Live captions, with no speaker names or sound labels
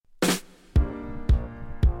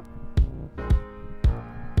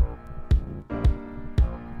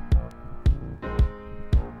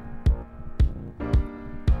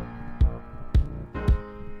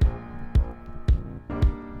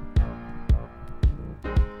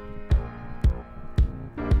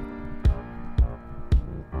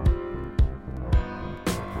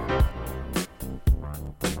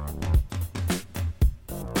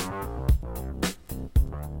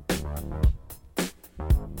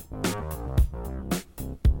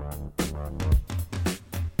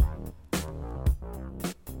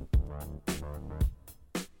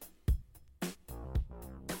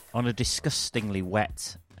on a disgustingly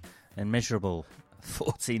wet and miserable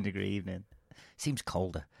 14-degree evening. Seems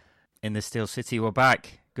colder. In the Steel City, we're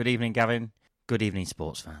back. Good evening, Gavin. Good evening,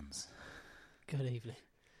 sports fans. Good evening.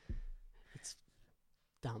 It's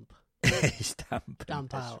damp. It's damp.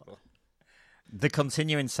 Damp out. The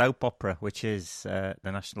continuing soap opera, which is the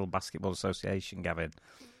National Basketball Association, Gavin,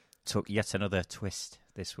 took yet another twist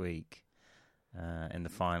this week in the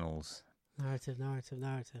finals.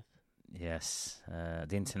 Narrative. Yes,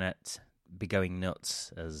 the internet be going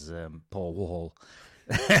nuts, as Paul Wall,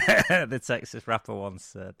 the Texas rapper, once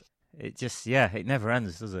said. It just, it never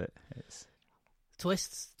ends, does it? It's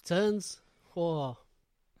Twists, turns. Oh,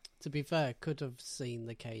 to be fair, could have seen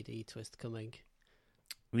the KD twist coming.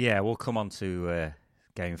 Yeah, we'll come on to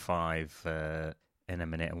Game 5 in a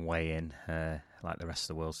minute and weigh in, like the rest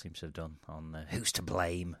of the world seems to have done, on who's to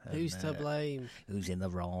blame. Who's to blame? Who's in the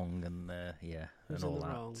wrong, and who's and all in the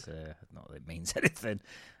that. wrong? Not that it means anything.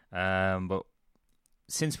 But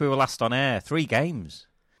since we were last on air, 3 games.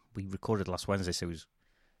 We recorded last Wednesday, so it was,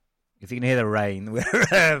 if you can hear the rain, we're,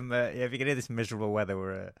 if you can hear this miserable weather,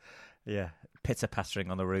 we're pitter-pattering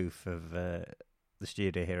on the roof of the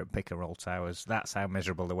studio here at Pick and Roll Towers. That's how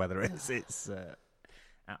miserable the weather is. It's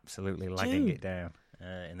absolutely lagging it down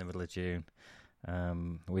in the middle of June.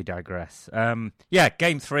 We digress.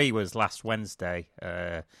 Game 3 was last Wednesday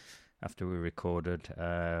after we recorded.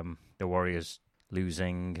 The Warriors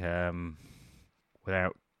losing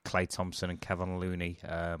without Klay Thompson and Kevin Looney.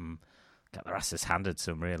 Got their asses handed to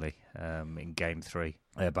them, really, in Game 3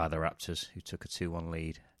 by the Raptors, who took a 2-1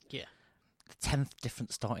 lead. Yeah. The 10th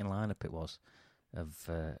different starting lineup it was of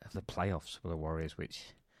the playoffs for the Warriors,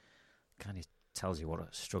 which kind of tells you what a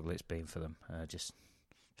struggle it's been for them. Just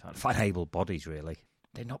trying to find able bodies, really.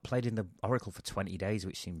 They've not played in the Oracle for 20 days,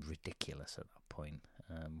 which seemed ridiculous at that point,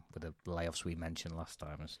 with the layoffs we mentioned last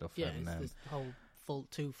time and stuff. Yeah, and, it's this whole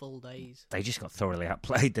 2 full days. They just got thoroughly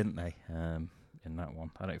outplayed, didn't they, in that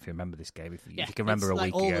one? I don't know if you remember this game. If you can remember a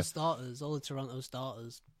week all ago. All the Toronto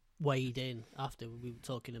starters weighed in after we were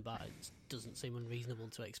talking about it. It doesn't seem unreasonable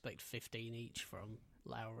to expect 15 each from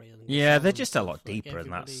Lowry. And yeah, Gasol they're and just a stuff, lot deeper, everybody.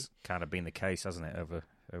 and that's kind of been the case, hasn't it, over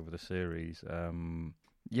the series.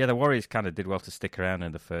 The Warriors kind of did well to stick around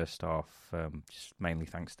in the first half, just mainly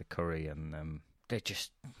thanks to Curry, and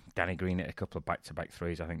Danny Green hit a couple of back-to-back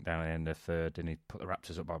threes, I think, down at the end of the third, and he put the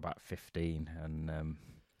Raptors up by about 15, and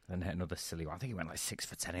then hit another silly one. I think he went like 6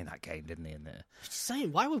 for 10 in that game, didn't he? Just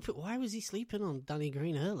saying, why was he sleeping on Danny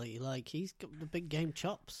Green early? Like, he's got the big game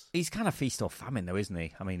chops. He's kind of feast or famine, though, isn't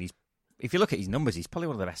he? I mean, if you look at his numbers, he's probably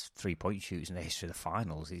one of the best 3-point shooters in the history of the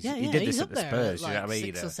finals. He did this at the Spurs, like you know what I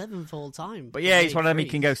mean? 6 or 7 full time. But yeah, he's one of them. He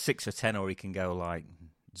can go 6 for 10, or he can go like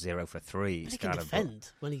 0 for 3. But he can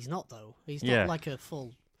defend when he's not, though. He's not like a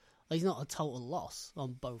full. He's not a total loss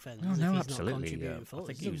on both ends. No, if he's absolutely. Not contributing forward. I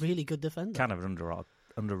think he's a really good defender. Kind of an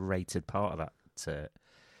underrated part of that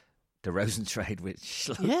DeRozan trade, which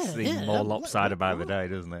seems more lopsided by the day,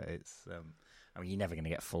 doesn't it? It's you're never going to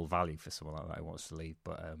get full value for someone like that who wants to leave,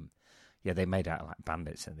 but they made out like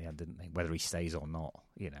bandits in the end, didn't they? Whether he stays or not,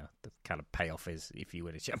 the kind of payoff is, if you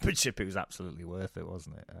win a championship, it was absolutely worth it,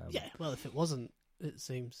 wasn't it? Well, if it wasn't, it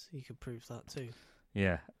seems you could prove that too.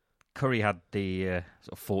 Yeah. Curry had the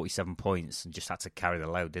sort of 47 points and just had to carry the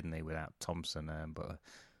load, didn't he, without Thompson? But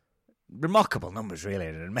remarkable numbers, really,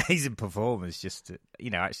 and an amazing performance just to,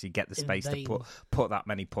 actually get the space to put that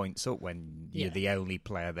many points up when you're the only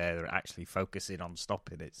player there actually focusing on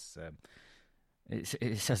stopping.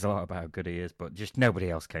 It says a lot about how good he is, but just nobody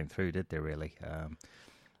else came through, did they, really? I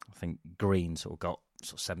think Green sort of got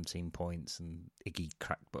 17 points and Iggy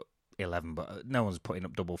cracked, but 11, but no one's putting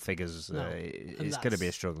up double figures. No. It's going to be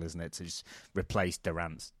a struggle, isn't it, to just replace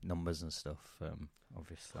Durant's numbers and stuff,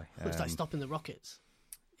 obviously. It's like stopping the Rockets.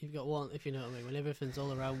 You've got one, if you know what I mean, when everything's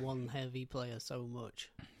all around one heavy player so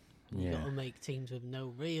much, you've got to make teams with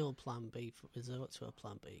no real plan B resort to a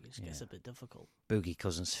plan B. It just gets a bit difficult. Boogie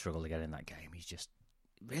Cousins struggled again in that game. He's just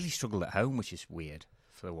really struggled at home, which is weird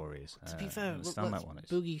for the Warriors. To be fair,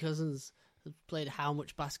 Boogie Cousins has played how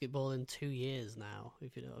much basketball in 2 years now,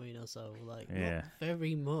 if you know what I mean, or so. Not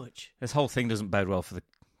very much. This whole thing doesn't bode well for the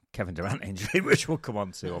Kevin Durant injury, which we'll come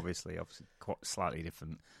on to, obviously quite slightly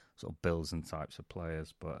different sort of builds and types of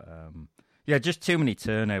players. But, just too many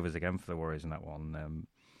turnovers again for the Warriors in that one.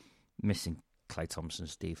 Missing Klay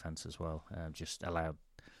Thompson's defense as well. Just allowed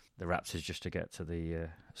the Raptors just to get to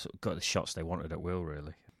got the shots they wanted at will,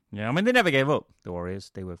 really. Yeah, I mean, they never gave up, the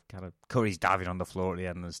Warriors. They were kind of... Curry's diving on the floor at the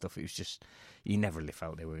end and stuff. It was just... You never really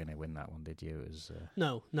felt they were going to win that one, did you? It was...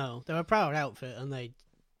 No. They're a proud outfit, and they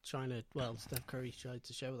trying to... Well, Steph Curry tried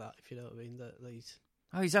to show that, if you know what I mean. That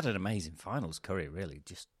he's had an amazing finals, Curry, really.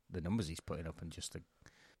 Just the numbers he's putting up and just the...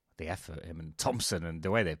 the effort, him and Thompson, and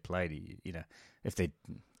the way they've played. You know, if they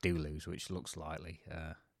do lose, which looks likely,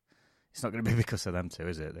 it's not going to be because of them two,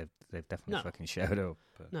 is it? They've definitely fucking showed up.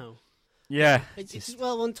 But... No. Yeah.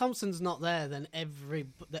 Well, when Thompson's not there, then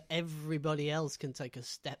everybody else can take a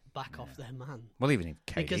step back off their man. Well, even if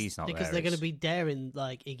KD's not there, because they're going to be daring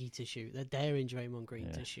like Iggy to shoot, they're daring Draymond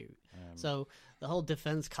Green to shoot. So the whole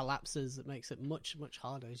defense collapses. It makes it much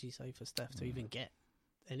harder, as you say, for Steph to even get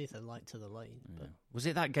anything like to the lane. But was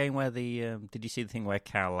it that game where the did you see the thing where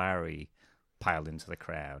Kyle Lowry piled into the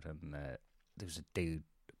crowd and there was a dude,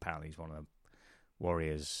 apparently he's one of the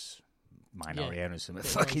Warriors minority owners, and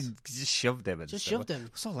fucking just shoved him. Shoved him.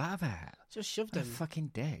 What's all that about? Just shoved him.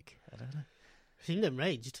 Fucking dick. I don't know. Seemed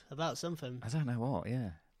enraged about something. I don't know what.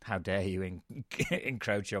 Yeah. How dare you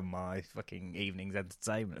encroach on my fucking evening's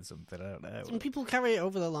entertainment or something? I don't know. And people carry it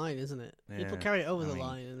over the line, isn't it? People carry it over the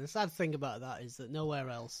line, and the sad thing about that is that nowhere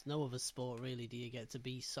else, no other sport really, do you get to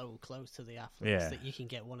be so close to the athletes that you can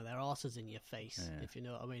get one of their arses in your face, if you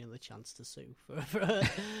know what I mean, and the chance to sue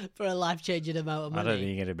for a life-changing amount of money. I don't think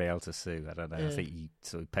you're going to be able to sue. I don't know. I think you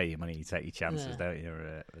sort of pay your money, you take your chances, don't you?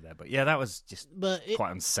 With that. But yeah, that was just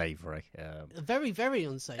quite unsavoury. Very, very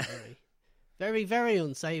unsavoury. Very, very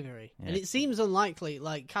unsavoury. Yeah. And it seems unlikely,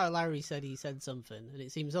 like Kyle Lowry said he said something, and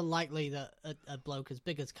it seems unlikely that a bloke as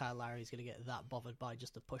big as Kyle Lowry is going to get that bothered by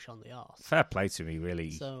just a push on the arse. Fair play to him.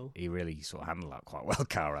 He really sort of handled that quite well,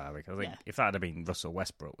 Kyle Lowry. I think if that had been Russell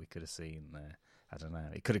Westbrook, we could have seen, I don't know,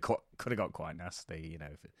 it could have got quite nasty, you know.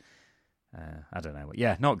 If it, I don't know. But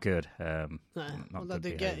yeah, not good. Not good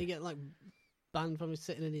he get like banned from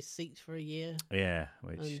sitting in his seats for a year. Yeah,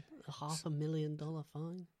 and a $500,000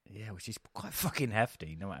 fine. Yeah, which is quite fucking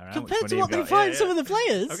hefty, no matter how compared much to what they find some of the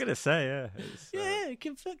players. I'm gonna say,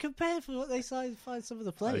 Compared to what they find some of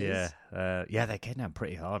the players. They came down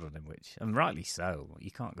pretty hard on him, and rightly so.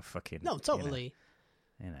 You can't go fucking totally.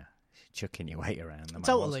 You know, chucking your weight around. No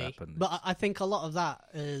matter totally, what's happened. But I think a lot of that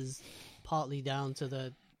is partly down to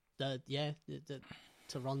the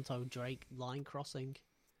Toronto Drake line crossing.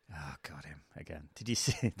 Oh God, him again. Did you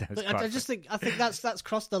see? I think that's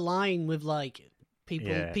crossed the line with like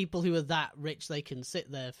people who are that rich they can sit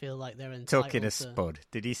there feel like they're entitled. Talking of Spud,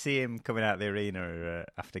 did you see him coming out of the arena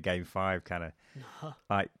after Game 5? Kind of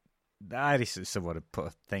like I just someone had put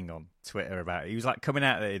a thing on Twitter about it. He was like coming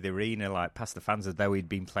out of the arena like past the fans as though he'd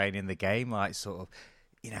been playing in the game, like sort of.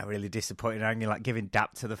 You know, really disappointed, and you're like giving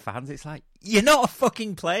dap to the fans. It's like you're not a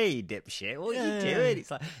fucking play, dipshit. What are you doing?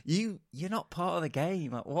 It's like you're not part of the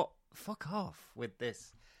game. Like what? Fuck off with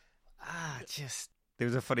this. There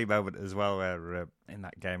was a funny moment as well where in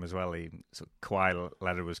that game as well, Kawhi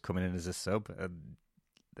Leonard was coming in as a sub, and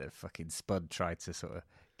the fucking Spud tried to sort of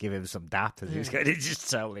give him some dap as he was going. He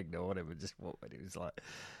just totally ignored him and just walked. And it was like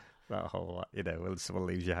that whole, when someone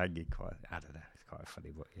leaves you hanging. I don't know. It's quite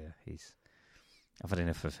funny, but yeah, I've had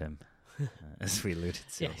enough of him, as we alluded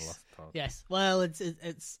to on the last part. Yes, well,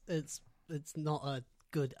 it's not a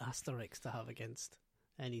good asterisk to have against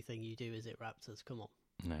anything you do, is it, Raptors? Come on,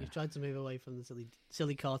 you've tried to move away from the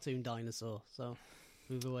silly cartoon dinosaur, so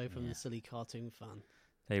move away from the silly cartoon fan.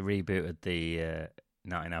 They rebooted the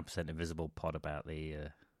 99% Invisible pod about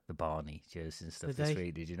the Barney jerseys and stuff this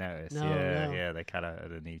week. Did you notice? No. Yeah, they kind of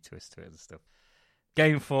had a new twist to it and stuff.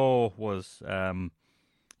 Game 4 was.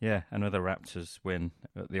 Another Raptors win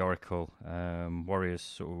at the Oracle. Warriors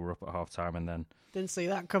sort of were up at half-time and then... Didn't see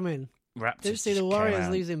that coming. Raptors didn't see the Warriors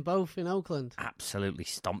losing both in Oakland. Absolutely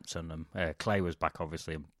stomped on them. Clay was back,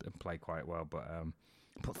 obviously, and played quite well, but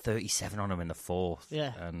put 37 on them in the fourth.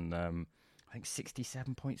 Yeah. And I think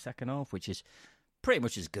 67 points second half, which is pretty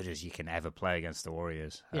much as good as you can ever play against the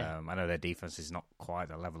Warriors. Yeah. I know their defense is not quite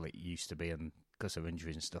the level it used to be and because of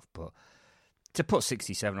injuries and stuff, but... To put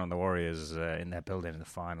 67 on the Warriors in their building in the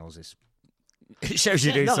finals it shows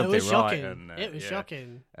you doing something it was right. Shocking. And, it was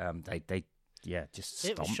shocking. They just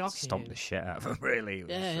stomped the shit out of them. Really.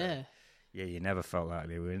 You never felt like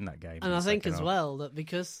they were in that game. And I think as well that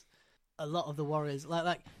because a lot of the Warriors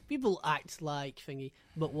like people act like thingy,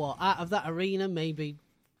 but what out of that arena maybe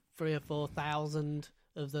 3,000 or 4,000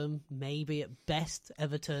 of them maybe at best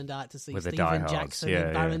ever turned out to see Steven Jackson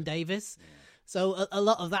and Baron Davis. Yeah. So a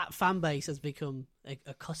lot of that fan base has become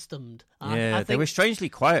accustomed. I think, they were strangely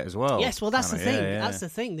quiet as well. Yes, well, that's the thing. That's the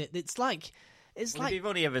thing. It's like you've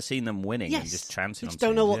only ever seen them winning and just chanting. They just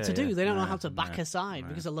don't know what to do. They don't know how to back aside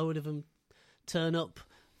because a load of them turn up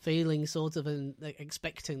feeling sort of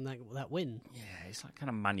expecting that win. Yeah, it's like kind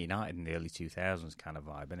of Man United in the early 2000s kind of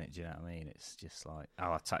vibe, isn't it? Do you know what I mean? It's just like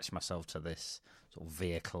I'll attach myself to this sort of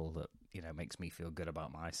vehicle that makes me feel good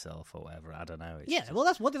about myself or whatever. I don't know. Well,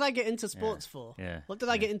 that's what did I get into sports for? Yeah. What did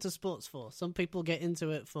I get into sports for? Some people get into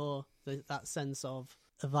it for that sense of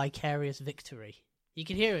a vicarious victory. You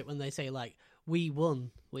can hear it when they say, like, we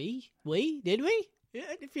won. We? Did we? Yeah,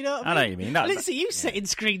 if you know what I mean. I know what you mean. I didn't see you setting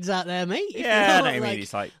screens out there, mate. Yeah, I know what you mean.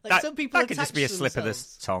 It's like that, some people that could just be a slip of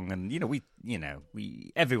themselves. the tongue, and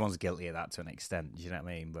we everyone's guilty of that to an extent. Do you know what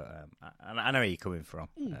I mean? But I know where you're coming from.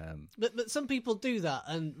 But some people do that,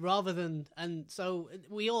 and so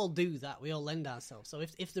we all do that. We all lend ourselves. So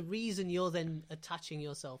if the reason you're then attaching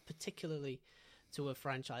yourself particularly to a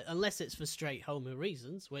franchise, unless it's for straight homer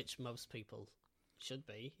reasons, which most people should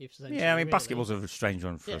be. Yeah, I mean, basketball's a strange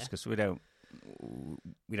one for us because we don't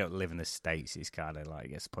live in the States. It's kind of like, I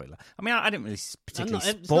guess, pointless. I mean, I didn't really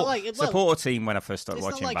particularly support a team when I first started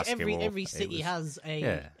watching basketball. Every city has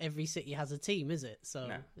a team, is it? So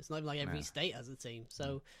it's not like every state has a team.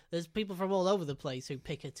 So there's people from all over the place who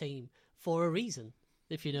pick a team for a reason.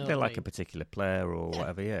 If you know, they like a particular player or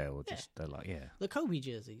whatever, or just they're like, the Kobe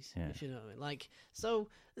jerseys. If you know what I mean. Like, so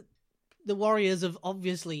the Warriors have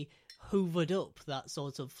obviously hoovered up that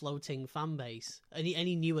sort of floating fan base.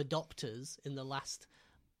 Any new adopters in the last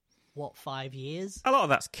 5 years? A lot of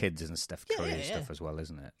that's kids and Steph Curry and stuff as well,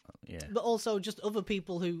 isn't it? Yeah. But also just other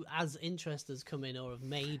people who, as interest has come in or have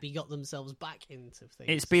maybe got themselves back into things.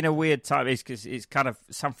 It's been a weird time. Because it's kind of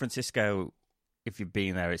San Francisco. If you've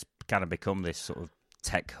been there, it's kind of become this sort of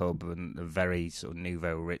tech hub and a very sort of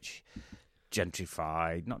nouveau rich.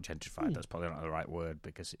 Gentrified, not gentrified. That's probably not the right word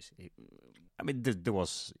because there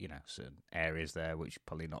was certain areas there which are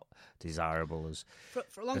probably not desirable as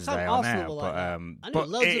for a long as time. they Arsenal are now, but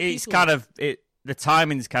it's kind of the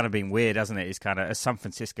timing's kind of been weird, hasn't it? It's kind of as San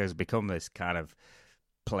Francisco's become this kind of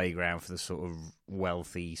playground for the sort of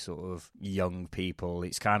wealthy, sort of young people.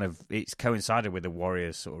 It's coincided with the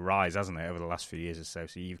Warriors' sort of rise, hasn't it, over the last few years or so?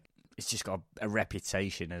 So it's just got a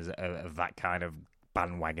reputation as of that kind of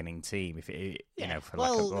bandwagoning team, if it, for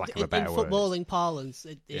lack of a better word. In footballing parlance,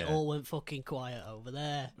 it all went fucking quiet over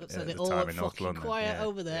there. So they all went fucking quiet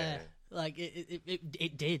over there. Yeah. Like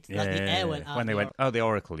it did. Yeah, like the air went out. When they went, the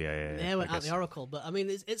Oracle, The air went out the Oracle. But I mean,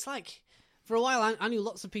 it's like for a while I knew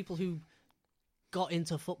lots of people who got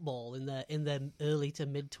into football in their early to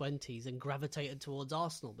mid 20s and gravitated towards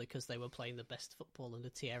Arsenal because they were playing the best football under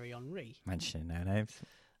Thierry Henry. Mentioning their names.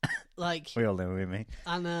 Like we all know what we mean.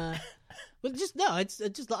 And but it's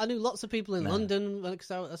just like I knew lots of people in London because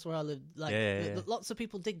that's where I lived. Like lots of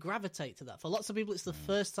people did gravitate to that. For lots of people, it's the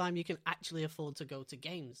first time you can actually afford to go to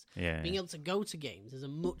games. Yeah. Being able to go to games is a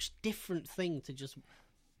much different thing to just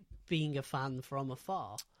being a fan from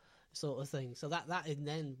afar, sort of thing. So that in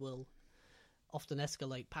then will often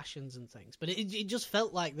escalate passions and things. But it just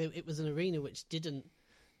felt like it was an arena which didn't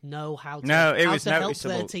know how to help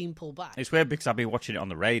their team pull back. It's weird because I've been watching it on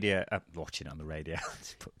the radio.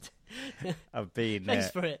 I've been Thanks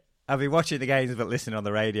for it. I've been watching the games but listening on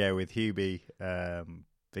the radio with Hubie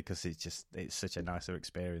because it's such a nicer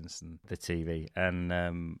experience than the TV.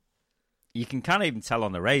 And you can kind of even tell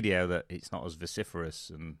on the radio that it's not as vociferous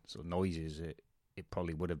and sort of noisy as it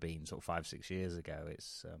probably would have been sort of 5-6 years ago.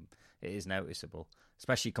 It is noticeable,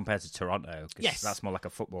 especially compared to Toronto, because that's more like a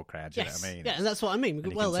football crowd. You know what I mean? Yeah, and that's what I mean.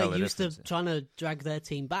 Well, they're used to trying to drag their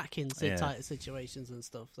team back into tighter situations and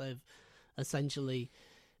stuff. They've essentially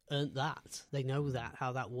earned that. They know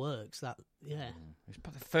how that works. It's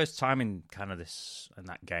probably the first time in kind of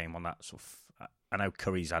that game on that sort of. I know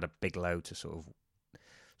Curry's had a big load to sort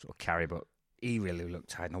of carry, but he really looked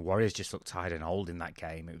tired, and the Warriors just looked tired and old in that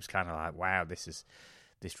game. It was kind of like, wow, this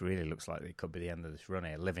really looks like it could be the end of this run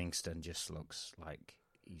here. Livingston just looks like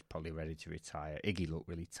he's probably ready to retire. Iggy looked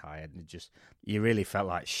really tired, and you really felt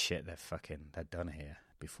like shit. They're done here.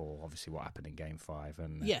 Before obviously what happened in Game 5,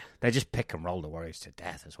 and they just pick and roll the Warriors to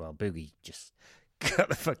death as well. Boogie just got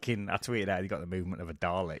the fucking. I tweeted out he got the movement of a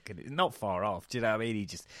Dalek, and it's not far off. Do you know what I mean?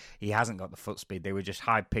 He hasn't got the foot speed. They were just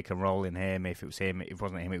high pick and rolling him. If it was him, if it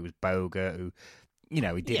wasn't him, it was Boga who,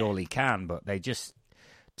 he did all he can, but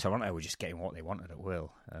Toronto were just getting what they wanted at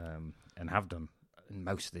will, and have done in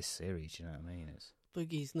most of this series. You know what I mean?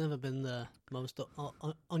 Boogie's never been the most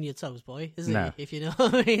on your toes boy, is no. he? If you know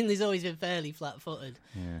what I mean. He's always been fairly flat-footed,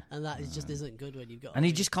 and that just isn't good when you've got. And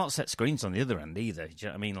he just can't set screens on the other end either. Do you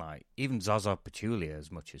know what I mean? Like even Zaza Pachulia, as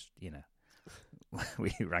much as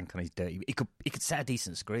we rank on his dirty, he could set a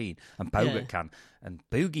decent screen, and Bogut can, and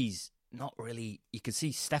Boogie's not really. You can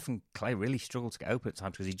see Stephen Clay really struggle to get open at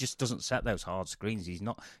times because he just doesn't set those hard screens. He's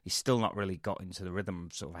still not really got into the rhythm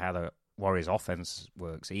of sort of how the Warriors offense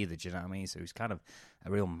works either. Do you know what I mean? So he's kind of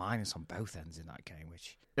a real minus on both ends in that game,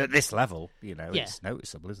 which at this level, it's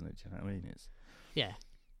noticeable, isn't it? Do you know what I mean?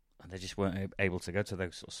 And they just weren't able to go to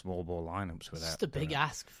those sort of small ball lineups without. It's just a big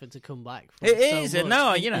ask for to come back. From It so is. Much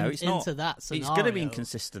No, you know, it's not. Into that scenario. He's going to be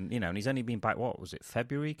inconsistent, you know, and he's only been back. What was it?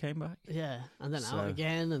 February he came back. Yeah, and then out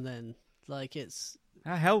again, and then like it's.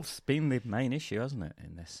 Our health's been the main issue, hasn't it?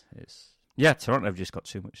 In this, Toronto have just got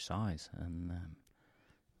too much size, and.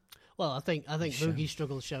 Well, I think Boogie's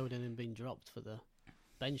struggle showed in him being dropped for the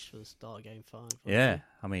bench for the start of Game 5. Yeah,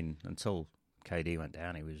 I mean, until KD went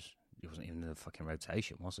down, he wasn't even in the fucking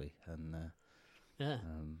rotation, was he? And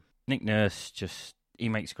Nick Nurse he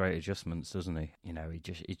makes great adjustments, doesn't he? You know,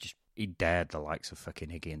 he dared the likes of fucking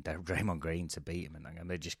Higgy and Draymond Green to beat him, and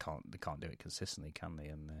they just can't do it consistently, can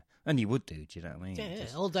they? And you would do you know what I mean? Yeah,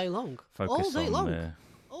 all day long, all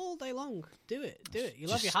day long. Do it.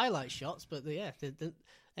 You'll have your highlight shots, but the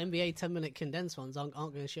NBA 10-minute condensed ones aren't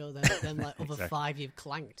going to show them like other 5 you've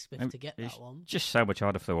clanked to get that one. Just so much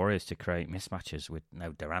harder for the Warriors to create mismatches with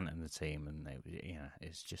no Durant in the team, and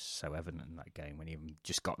it's just so evident in that game when you've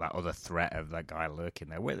just got that other threat of that guy lurking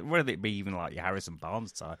there. Whether it be even like your Harrison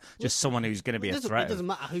Barnes type, just someone who's going to be a threat. It doesn't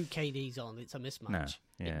matter who KD's on; it's a mismatch. No,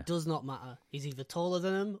 It does not matter. He's either taller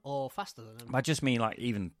than him or faster than him. I just mean like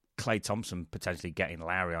even Klay Thompson potentially getting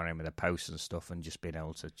Lowry on him with a post and stuff, and just being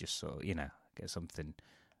able to just sort of get something.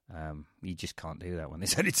 You just can't do that when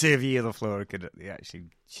there's only 2 of you on the floor who could actually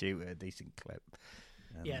shoot a decent clip.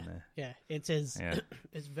 And, it is. Yeah.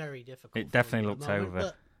 It's very difficult. It definitely looked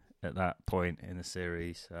over at that point in the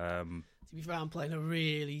series. To be fair, I'm playing a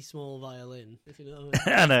really small violin, if you know what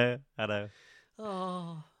I mean. I know.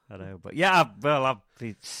 Oh. I know, but yeah, I've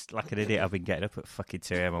been like an idiot. I've been getting up at fucking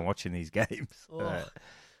 2 a.m. and watching these games.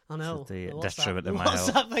 I know. The detriment of my health.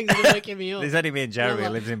 What's that thing that's making me up? There's only me and Jeremy who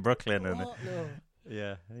lives in Brooklyn. And, no.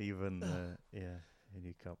 Yeah, even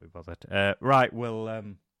you can't be bothered. Right, we'll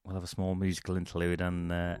have a small musical interlude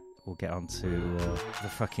and we'll get on to the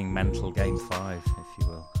fucking mental Game 5, if you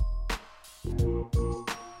will.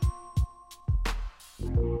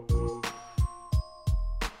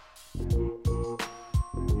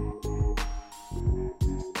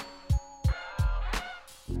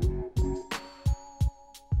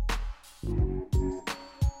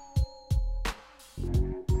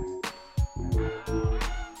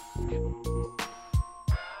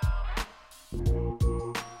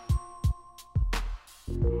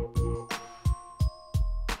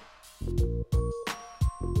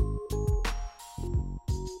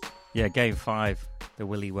 Yeah, Game 5, the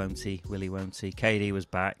Willy won't he. KD was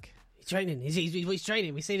back. He's training. He's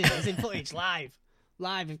training. We've seen it. It's in footage live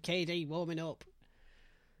of KD warming up.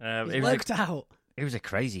 He's worked out. It was a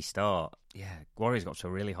crazy start. Yeah, Warriors got to a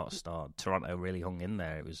really hot start. Toronto really hung in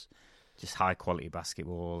there. It was just high quality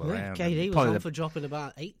basketball all around. KD was on for dropping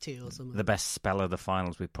about 80 or something. The best spell of the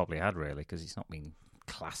finals we've probably had, really, because it's not been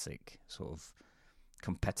classic, sort of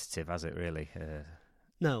competitive, has it, really?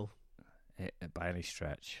 No. By any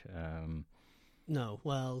stretch. No,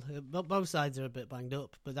 well, both sides are a bit banged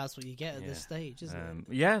up, but that's what you get at this stage, isn't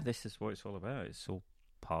it? Yeah, this is what it's all about. It's all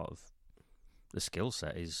part of the skill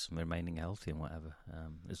set is remaining healthy and whatever.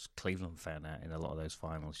 As Cleveland found out in a lot of those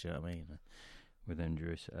finals, you know what I mean, with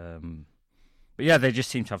injuries. But yeah, they just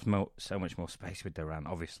seem to have so much more space with Durant,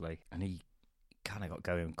 obviously, and he kind of got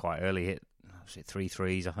going quite early. Hit 3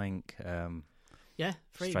 threes, I think. Yeah,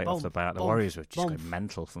 straight off the bat. The Warriors were just going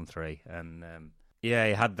mental from 3. And he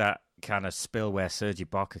had that kind of spill where Serge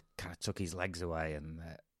Ibaka kind of took his legs away. And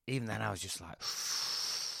even then I was just like,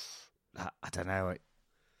 I don't know.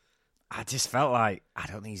 I just felt like, I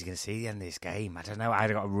don't think he's going to see the end of this game. I don't know. I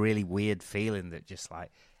got a really weird feeling that just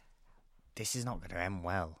like, this is not going to end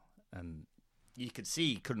well. And you could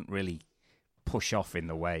see he couldn't really push off in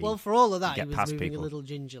the way. Well, for all of that, he was moving people. A little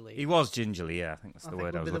gingerly. He was gingerly, yeah. I think that's the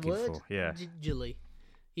word I was looking for. Yeah, gingerly.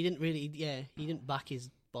 He didn't really, he didn't back his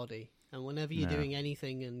body. And whenever you're doing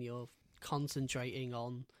anything and you're concentrating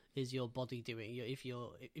on is your body doing, if you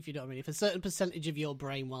know what I mean, if a certain percentage of your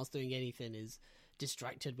brain whilst doing anything is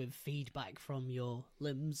distracted with feedback from your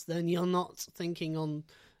limbs, then you're not thinking on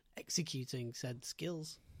executing said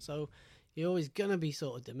skills. So you're always gonna be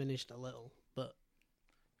sort of diminished a little. But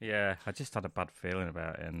yeah, I just had a bad feeling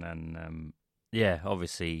about it, and then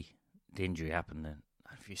obviously the injury happened. And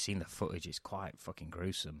if you've seen the footage, it's quite fucking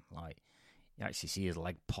gruesome. Like you actually see his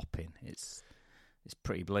leg popping. It's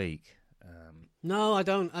pretty bleak. No, I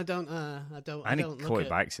don't. I didn't caught it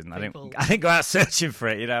by accident. I didn't go out searching for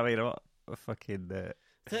it. You know what I mean? What a fucking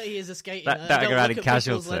 30 years of skating. That go out in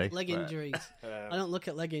casualty. Leg injuries. I don't look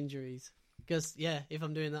at leg injuries because if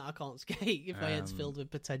I'm doing that, I can't skate. If my head's filled with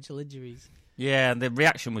potential injuries. Yeah, and the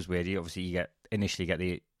reaction was weird. You initially get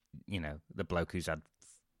the bloke who's had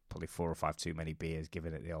probably 4 or 5 too many beers,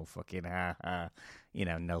 giving it the old fucking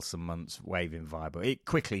Nelson Muntz waving vibe. But it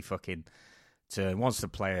quickly fucking turned. Once the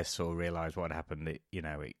players sort of realised what had happened,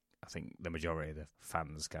 I think the majority of the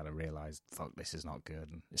fans kind of realised, fuck, this is not good.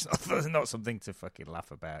 And it's not something to fucking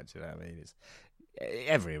laugh about, do you know what I mean?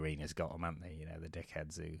 Every arena's got them, haven't they? The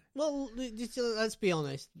dickheads who... Well, let's be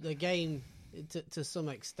honest. The game, to some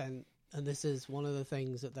extent, and this is one of the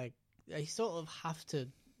things that they sort of have to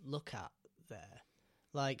look at there.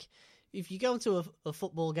 Like, if you go to a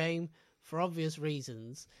football game, for obvious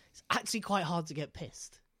reasons, it's actually quite hard to get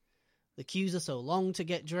pissed. The queues are so long to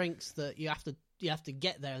get drinks that you have to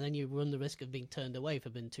get there, and then you run the risk of being turned away for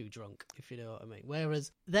being too drunk, if you know what I mean.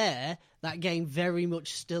 Whereas there, that game very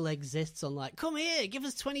much still exists on, like, come here, give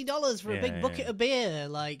us $20 for a big bucket of beer.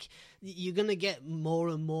 Like, you're going to get more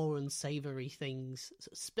and more unsavoury things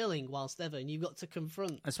spilling whilst ever, and you've got to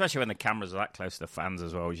confront. Especially when the cameras are that close to the fans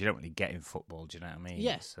as well, which you don't really get in football, do you know what I mean?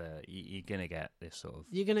 Yes. You're going to get this sort of...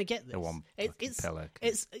 You're going to get this. The one pillar.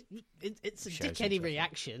 It's a dickheady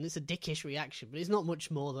reaction. It's a dickish reaction, but it's not much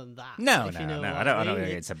more than that. No. I don't know.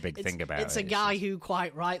 It's a big thing about it. It's a guy who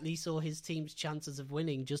quite rightly saw his team's chances of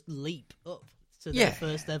winning just leap up to their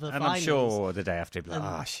first ever and finals. I'm sure the day after he'd be like,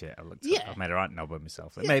 oh shit, I've made a right knob of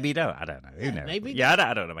myself. Maybe you don't. I don't know. Who knows? Maybe. I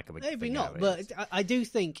don't know to make a big maybe thing not. out of But it. I do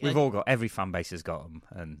think every fan base has got them,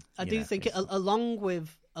 and I do think along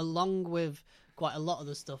with quite a lot of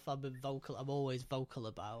the stuff I'm always vocal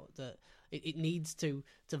about, that it needs to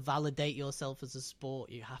validate yourself as a sport.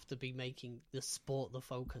 You have to be making the sport the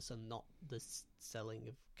focus and not the selling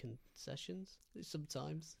of concessions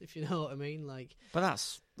sometimes, if you know what I mean. Like, but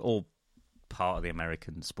that's all part of the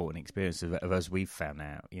American sporting experience of as we've found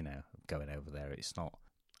out, going over there. It's not,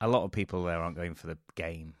 a lot of people there aren't going for the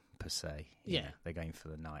game per se. They're going for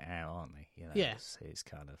the night out, aren't they? It's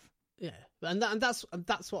kind of and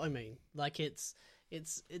that's what I mean. Like, it's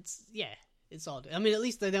odd. I mean, at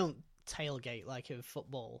least they don't tailgate like in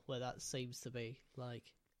football, where that seems to be like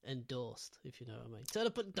endorsed, if you know what I mean. Turn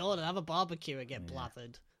up at the door and have a barbecue and get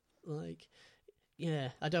blathered. Like,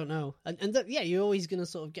 I don't know. And you're always going to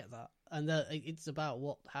sort of get that. And it's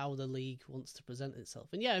about how the league wants to present itself.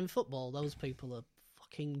 And in football, those people are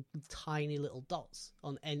fucking tiny little dots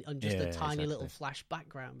on just a tiny little flash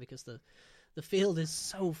background, because the field is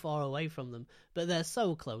so far away from them, but they're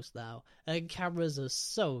so close now, and cameras are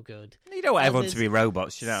so good. You don't want everyone to be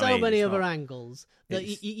robots, you know what I mean? So many other angles that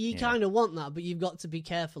you kind of want that, but you've got to be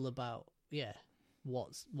careful about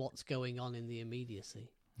what's going on in the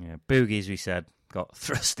immediacy. Yeah, Boogie, as we said, got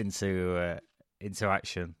thrust into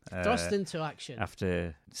action.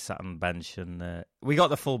 After sat on the bench, and we got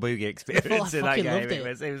the full Boogie experience in that game.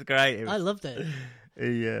 It was great. I loved it.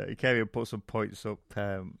 He came in and put some points up.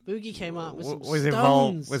 Boogie came out with some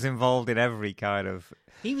stones. Was involved in every kind of...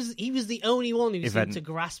 He was the only one who seemed to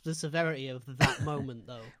grasp the severity of that moment,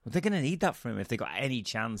 though. Well, they're going to need that from him if they got any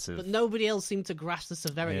chance of... But nobody else seemed to grasp the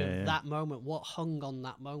severity of that moment, what hung on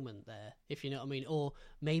that moment there, if you know what I mean. Or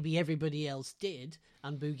maybe everybody else did,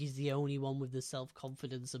 and Boogie's the only one with the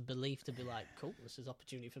self-confidence and belief to be like, cool, this is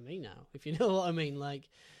opportunity for me now, if you know what I mean. Like,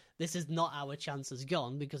 this is not our chance has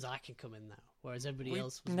gone because I can come in now, whereas everybody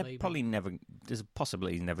else was maybe... Probably never... There's a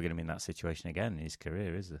possibility he's never going to be in that situation again in his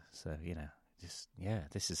career, is there? So,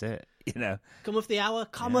 this is it, Come off the hour,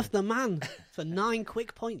 come off the man for 9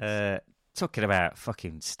 quick points. Talking about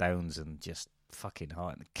fucking stones and just fucking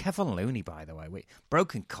hot. Kevin Looney, by the way,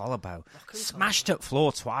 broken collarbone, smashed up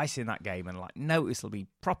floor twice in that game, and noticeably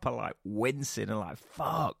proper wincing and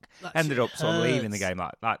fuck. Ended up sort of leaving the game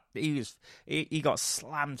like he got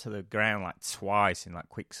slammed to the ground twice in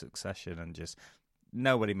quick succession, and just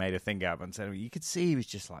nobody made a thing out of it. And you could see he was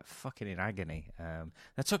just fucking in agony.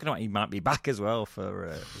 They're talking about he might be back as well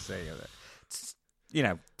for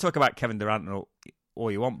talk about Kevin Durant and all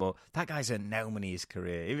you want, but that guy's a gnome in his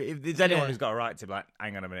career. If there's anyone who's got a right to be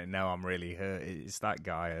hang on a minute, no, I'm really hurt, it's that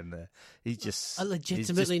guy, and he's just... I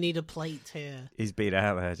legitimately need a plate here. He's been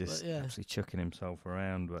out there just absolutely chucking himself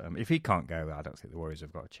around, but if he can't go, I don't think the Warriors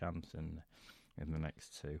have got a chance in the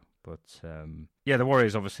next two. But the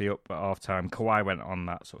Warriors obviously up at half-time. Kawhi went on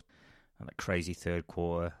that crazy third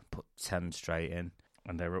quarter, put 10 straight in,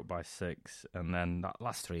 and they were up by 6, and then that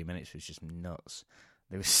last 3 minutes was just nuts.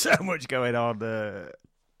 There was so much going on.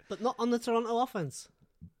 But not on the Toronto offense.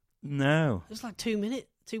 No. It was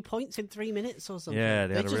 2 points in 3 minutes or something. Yeah,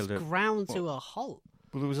 they just ground to a halt.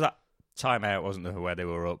 Well, there was that timeout, wasn't there, where they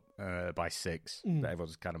were up by 6. That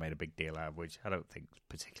everyone's kind of made a big deal out of, which I don't think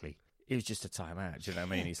particularly... It was just a timeout, do you know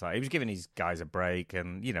what I mean? He was giving his guys a break,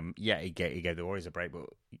 and, he gave the Warriors a break, but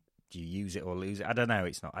do you use it or lose it? I don't know.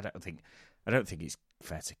 It's not. I don't think it's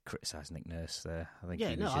fair to criticise Nick Nurse there.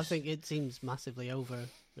 I think it seems massively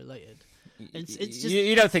over-related. It's just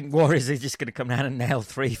you don't think Warriors are just going to come down and nail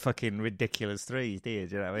 3 fucking ridiculous threes, do you?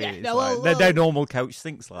 Do you know what I mean? No normal coach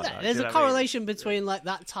thinks like that. There's a correlation between like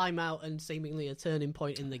that timeout and seemingly a turning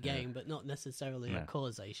point in the game, but not necessarily a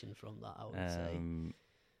causation from that. I would say.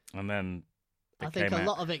 And then I think a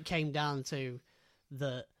lot of it came down to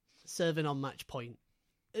the serving on match point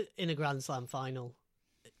in a Grand Slam final.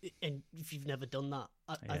 And if you've never done that,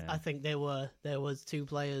 I think there was 2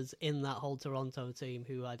 players in that whole Toronto team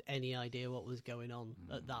who had any idea what was going on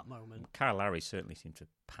at that moment. Kyle Lowry certainly seemed to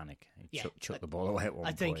panic. He chucked the ball away at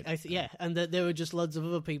one point. And there were just loads of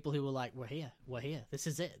other people who were like, "We're here, this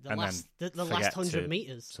is it." The last 100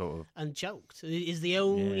 meters, sort of, and choked is the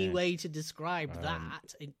only way to describe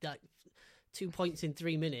that. 2 points in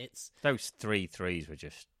 3 minutes. Those 3 threes were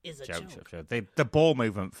just jokes. Joke. The ball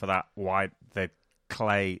movement for that wide, the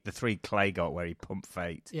 3 Clay got where he pump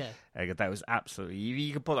faked. Yeah, that was absolutely.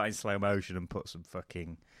 You could put that in slow motion and put some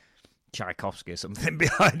fucking Tchaikovsky or something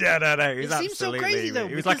behind it. I don't know. It seems so crazy though.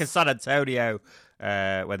 It was like a San Antonio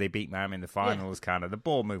where they beat Miami in the finals. Kind of the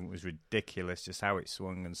ball movement was ridiculous, just how it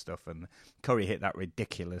swung and stuff. And Curry hit that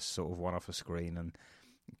ridiculous sort of one off a screen and.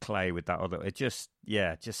 Clay with that other, it just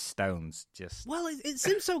stones. Well, it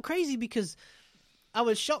seems so crazy because I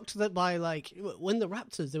was shocked that by like when the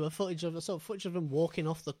Raptors, there were footage of them walking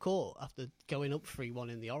off the court after going up 3-1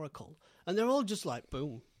 in the Oracle, and they're all just like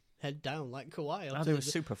boom, head down like Kawhi. They were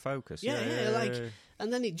super focused. And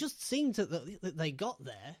then it just seemed that they got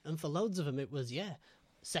there, and for loads of them it was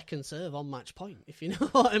second serve on match point, if you know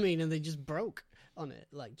what I mean, and they just broke on it,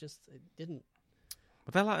 it didn't.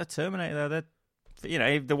 But they're like a Terminator, though.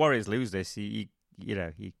 If the Warriors lose this, they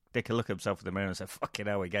can look at themselves in the mirror and say, "Fucking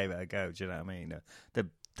hell, we gave it a go." Do you know what I mean?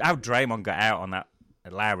 How Draymond got out on that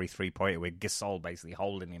Lowry 3-pointer with Gasol basically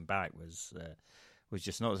holding him back was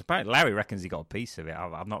just nuts. Apparently, Lowry reckons he got a piece of it.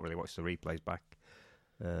 I've not really watched the replays back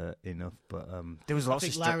enough, but there was lots. I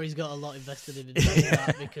think Larry's got a lot invested in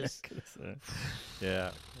that because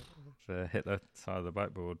hit the side of the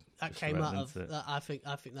backboard. That came out of that. I think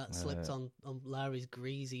that slipped on Larry's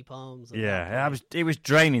greasy palms. It was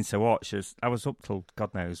draining to watch. I was up till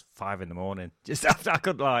God knows 5 a.m. Just after I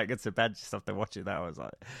couldn't get to bed just after watching that. I was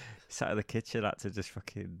like sat in the kitchen, had to just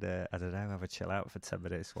fucking I don't know, have a chill out for 10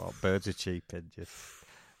 minutes while birds are cheeping. Just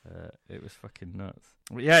it was fucking nuts.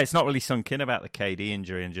 But it's not really sunk in about the KD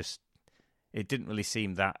injury, and just it didn't really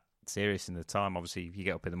seem that serious in the time. Obviously, if you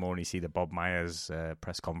get up in the morning, you see the Bob Myers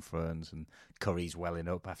press conference and Curry's welling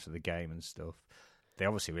up after the game and stuff. They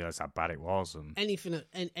obviously realised how bad it was. And anything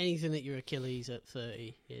at your Achilles at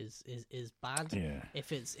 30 is bad. Yeah.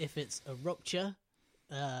 If it's a rupture,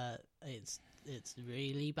 it's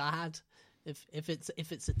really bad. If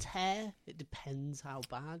it's a tear, it depends how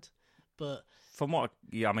bad. But from what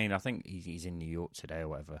I think he's in New York today or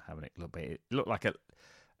whatever, having it look. It looked like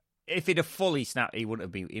if he'd have fully snapped, he wouldn't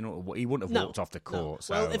have been. He wouldn't have walked off the court.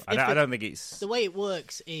 No. So I don't think it's the way it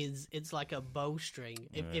works. Is it's like a bowstring.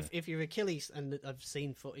 If your Achilles, and I've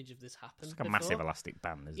seen footage of this happen. It's like a massive elastic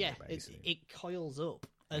band, isn't it? Basically, it coils up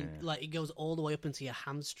and it goes all the way up into your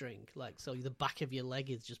hamstring. So the back of your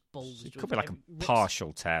leg is just bulged. It could be like a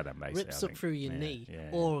partial tear, then basically rips up through your knee,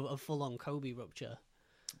 or a full-on Kobe rupture.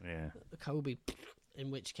 Yeah, Kobe. In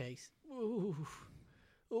which case, oof.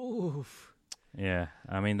 Yeah,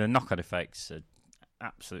 I mean, the knock-on effects are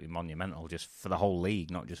absolutely monumental just for the whole league,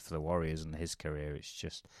 not just for the Warriors and his career. It's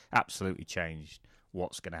just absolutely changed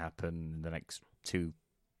what's going to happen in the next 2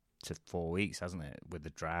 to 4 weeks, hasn't it, with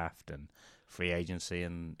the draft and free agency,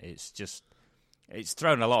 and it's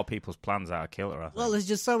thrown a lot of people's plans out of kilter, I think. Well, there's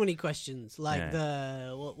just so many questions, like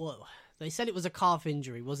what they said it was a calf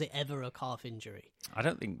injury. Was it ever a calf injury? I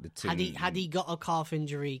don't think the two... Had he got a calf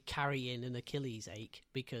injury carrying an Achilles ache?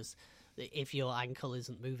 Because if your ankle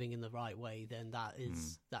isn't moving in the right way, then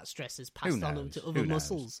that stress is passed on to other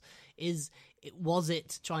muscles. Was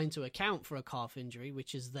it trying to account for a calf injury,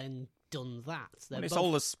 which has then done that? It's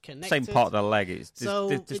all the same part of the leg.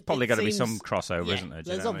 There's probably got to be some crossover, isn't there?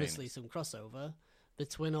 There's obviously some crossover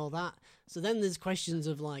between all that. So then there's questions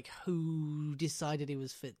of who decided he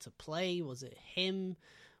was fit to play? Was it him?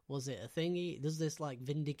 Was it a thingy? Does this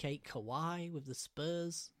vindicate Kawhi with the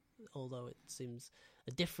Spurs? Although it seems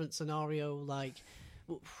a different scenario.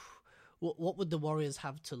 What would the Warriors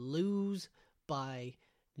have to lose by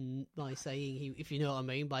saying if you know what I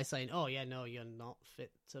mean, by saying, oh yeah, no, you're not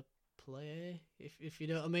fit to play, if you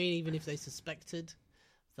know what I mean, even if they suspected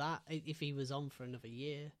that, if he was on for another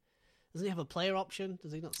year. Doesn't he have a player option?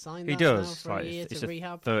 Does he not sign that? He does. Now for a year to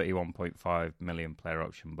rehab? 31.5 million player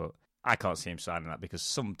option, but I can't see him signing that because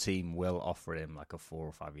some team will offer him like a 4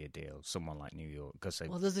 or 5 year deal. Someone like New York, because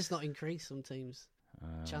Well, does this not increase some teams'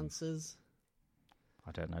 chances?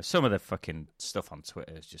 I don't know. Some of the fucking stuff on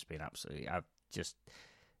Twitter has just been absolutely, just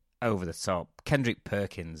over the top. Kendrick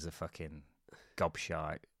Perkins, the fucking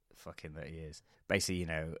gobshite fucking that he is. Basically, you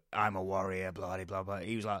know, I'm a warrior, blah, blah, blah, blah.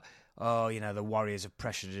 He was like, oh, you know, the Warriors have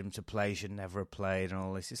pressured him to play, should never have played and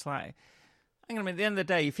all this. It's like, hang on a minute, at the end of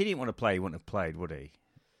the day, if he didn't want to play, he wouldn't have played, would he?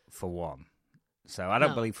 For one. So I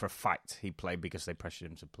don't believe for a fact he played because they pressured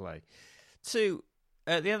him to play. Two,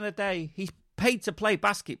 at the end of the day, he's paid to play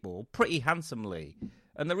basketball pretty handsomely.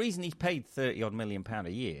 And the reason he's paid £30-odd million a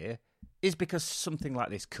year is because something like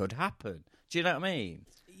this could happen. Do you know what I mean?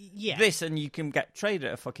 Yeah. This, and you can get traded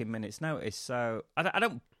at a fucking minute's notice. So I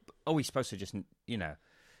don't. Are we supposed to just, you know,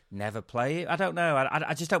 never play it? I don't know.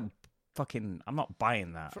 I just don't fucking. I'm not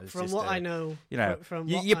buying that. From what I know, you know,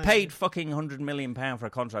 you paid fucking £100 million for a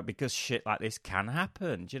contract because shit like this can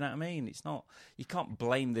happen. Do you know what I mean? It's not. You can't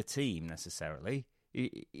blame the team necessarily.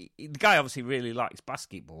 The guy obviously really likes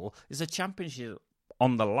basketball. There's a championship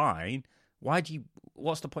on the line.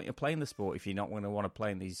 What's the point of playing the sport if you're not going to want to play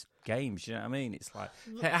in these games? You know what I mean? It's like,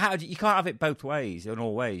 you can't have it both ways in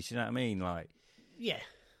all ways. You know what I mean? Like, yeah,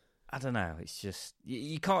 I don't know. It's just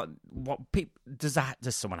you can't. Does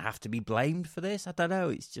someone have to be blamed for this? I don't know.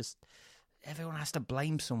 It's just everyone has to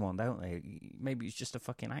blame someone, don't they? Maybe it's just a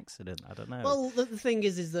fucking accident. I don't know. Well, the thing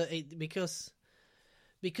is that because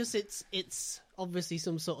it's obviously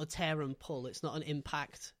some sort of tear and pull. It's not an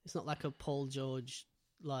impact. It's not like a Paul George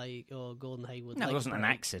or Gordon Hayward. No, it wasn't an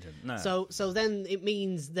accident. No. So then it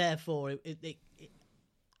means therefore it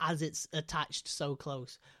as it's attached so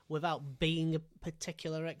close without being a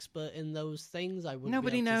particular expert in those things. I wouldn't.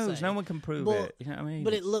 Nobody knows. No one can prove it. You know what I mean?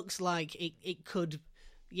 But it looks like it could.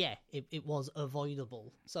 Yeah, it was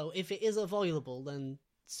avoidable. So if it is avoidable, then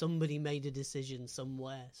somebody made a decision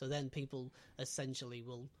somewhere. So then people essentially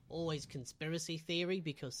will always conspiracy theory,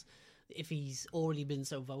 because if he's already been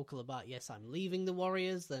so vocal about, yes, I'm leaving the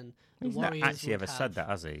Warriors, then the he's Warriors not actually ever said that,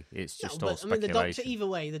 has he? It's just all speculation. I mean, the doctor, either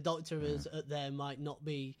way, the doctor is there might not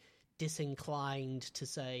be disinclined to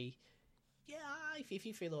say, yeah, if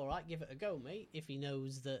you feel all right, give it a go, mate. If he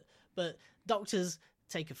knows that, but doctors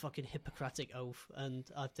take a fucking Hippocratic oath, and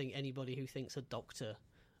I think anybody who thinks a doctor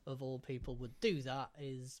of all people would do that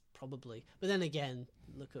is probably. But then again,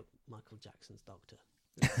 look at Michael Jackson's doctor.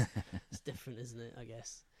 It's different, isn't it? I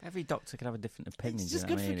guess every doctor can have a different opinion. It's just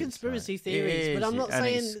good for conspiracy theories, but I'm not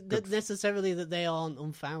saying that necessarily that they aren't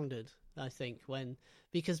unfounded. I think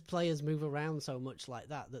because players move around so much like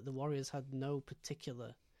that the Warriors had no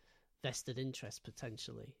particular vested interest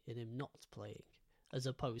potentially in him not playing, as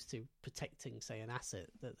opposed to protecting, say, an asset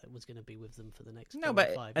that was going to be with them for the next 5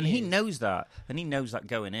 years. And he knows that,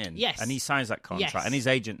 going in. Yes, and he signs that contract, yes. And his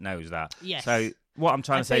agent knows that. Yes. So what I'm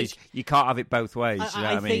trying to say is, you can't have it both ways. You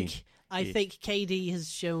know what I mean? I think KD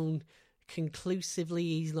has shown conclusively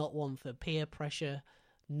he's not one for peer pressure,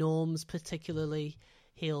 norms particularly.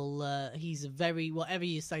 He's whatever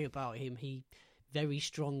you say about him, he very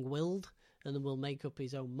strong-willed and will make up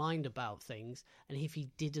his own mind about things. And if he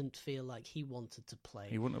didn't feel like he wanted to play,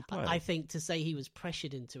 he wouldn't have played. I think to say he was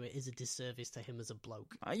pressured into it is a disservice to him as a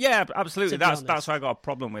bloke. Yeah, absolutely. That's why I got a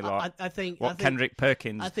problem with Kendrick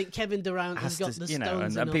Perkins. I think Kevin Durant has got the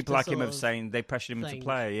stones and people like him have saying they pressured him to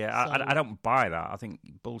play. Yeah, so, I don't buy that. I think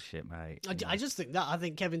bullshit, mate. I just think that. I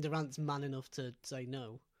think Kevin Durant's man enough to say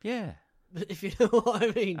no. Yeah. If you know what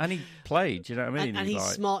I mean. And he played, you know what I mean? And he's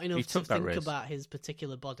smart enough to think about his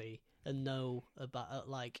particular body and know about,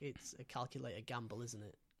 it's a calculated gamble, isn't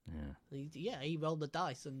it? Yeah. He rolled the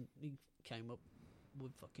dice and he came up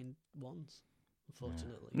with fucking ones,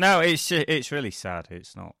 unfortunately. No, it's really sad.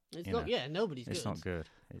 It's not. It's not. Yeah, nobody's good. It's not good.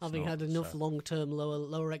 Having had enough long-term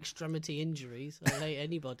lower extremity injuries, I hate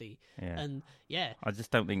anybody. Yeah. And I just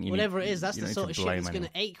don't think whatever it is, that's the sort of shit that's going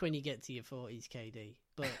to ache when you get to your 40s, KD.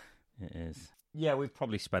 But it is. Yeah, we've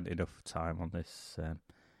probably spent enough time on this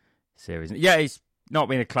series. Yeah, it's not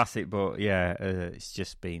been a classic, but it's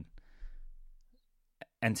just been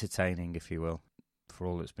entertaining, if you will, for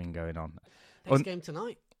all that's been going on. Next game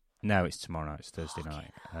tonight? No, it's tomorrow night. It's Thursday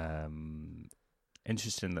night.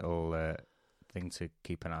 Interesting little thing to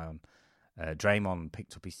keep an eye on. Draymond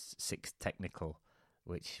picked up his 6th technical,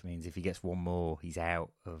 which means if he gets one more, he's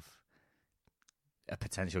out of a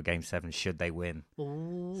potential Game 7 should they win.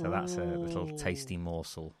 Ooh. So that's a little tasty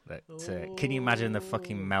morsel. That can you imagine the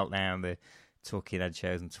fucking meltdown the talking head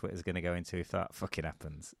shows and Twitter's going to go into if that fucking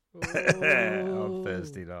happens on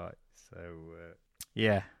Thursday night? So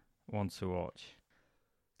one to watch.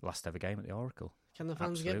 Last ever game at the Oracle. Can the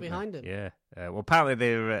fans get behind him? Yeah. Well, apparently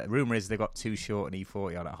the rumour is they got too short and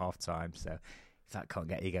E40 on at half time, so if that can't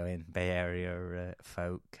get you going, Bay Area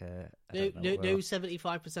folk. Do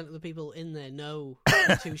 75% of the people in there know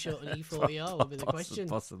Too Short and E40 are? Would be the question.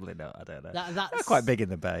 Possibly not. I don't know. They're quite big in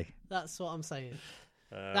the Bay. That's what I'm saying.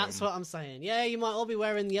 That's what I'm saying. Yeah, you might all be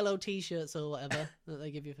wearing yellow T-shirts or whatever that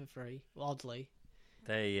they give you for free. Oddly,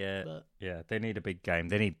 they need a big game.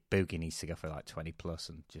 They need Boogie needs to go for like 20 plus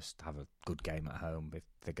and just have a good game at home if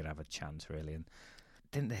they're gonna have a chance really. And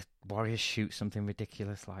didn't the Warriors shoot something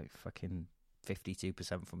ridiculous like fucking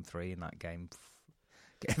 52% from three in that game?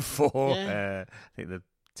 Getting 4. Yeah. I think the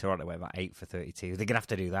Toronto went about 8 for 32. They're gonna have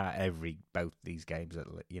to do that both these games. If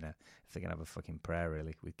they're gonna have a fucking prayer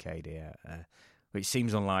really with KD out. Which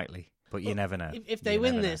seems unlikely, but you never know. If they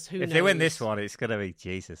win this, who knows? If they win this one, it's going to be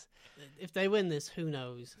Jesus. If they win this, who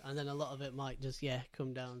knows? And then a lot of it might just,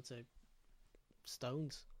 come down to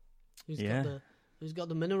stones. Who's got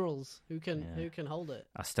the minerals? Who can hold it?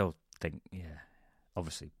 I still think,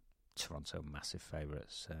 obviously Toronto massive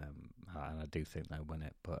favourites, and I do think they'll win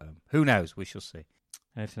it. But who knows? We shall see.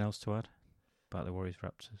 Anything else to add about the Warriors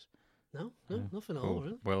Raptors? No, nothing at all,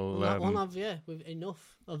 really. Well, that one we've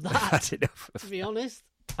enough of that. That's enough. To be honest.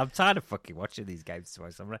 I'm tired of fucking watching these games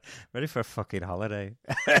twice. I'm ready for a fucking holiday.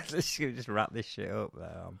 Let's just wrap this shit up.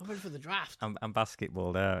 I'm ready for the draft. I'm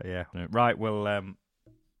basketballed out, yeah. Right,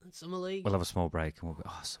 Summer League. We'll have a small break and we'll go,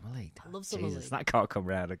 Summer League. I love Summer League. That can't come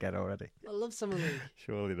round again already. I love Summer League.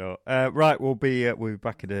 Surely not. Right, we'll be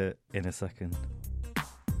back in a second.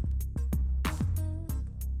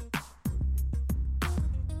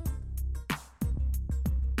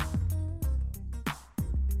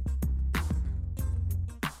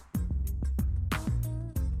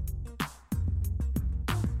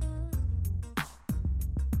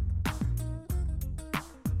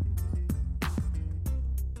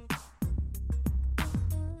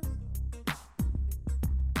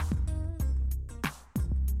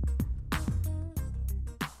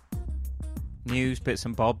 News, bits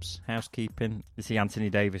and bobs, housekeeping. You see Anthony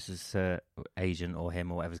Davis's agent or him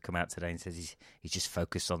or whatever's come out today and says he's just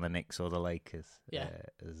focused on the Knicks or the Lakers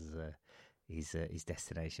as his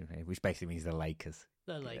destination, which basically means the Lakers.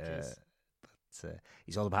 The Lakers. But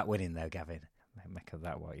he's all about winning, though, Gavin. Make of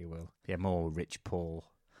that what you will. Yeah, more Rich Paul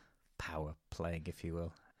power playing, if you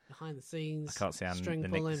will. Behind the scenes. I can't see how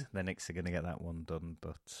the Knicks are going to get that one done,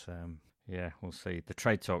 but we'll see. The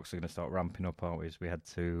trade talks are going to start ramping up, aren't we? As we head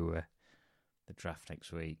to the draft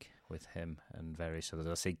next week with him and various others.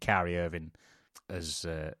 I see Kyrie Irving, as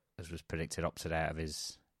was predicted, opted out of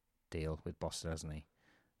his deal with Boston, hasn't he?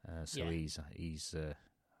 He's.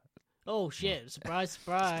 Oh shit! Surprise!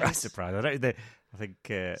 Surprise! I think.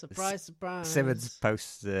 Surprise! Simmons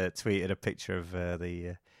tweeted a picture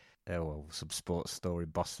of some sports store in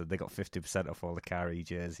Boston. They got 50% off all the Kyrie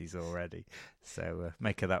jerseys already. So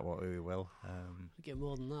make of that what we will. Get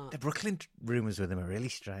more than that. The Brooklyn rumours with him are really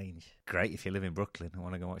strange. Great if you live in Brooklyn and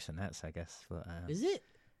want to go watch the Nets, I guess. But is it?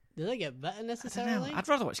 Do they get better necessarily? I don't know. I'd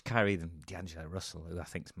rather watch Kyrie than D'Angelo Russell, who I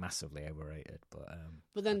think's massively overrated.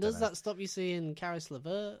 But then does that stop you seeing Karis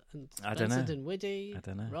LeVert and Spencer Dinwiddie? I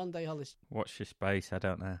don't know. Rondé Hollis. Watch your space. I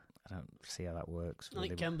don't know. I don't see how that works. I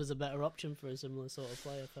think Kemba's a better option for a similar sort of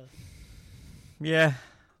player. Yeah.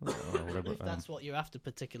 If that's what you're after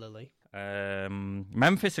particularly.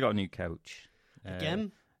 Memphis have got a new coach.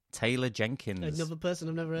 Again? Taylor Jenkins. Another person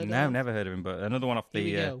I've never heard of. No, never heard of him, but another one off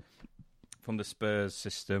from the Spurs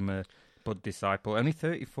system, Bud Disciple. Only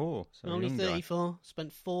 34. So only 34.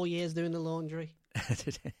 Spent 4 years doing the laundry.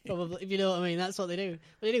 Probably, if you know what I mean. That's what they do. What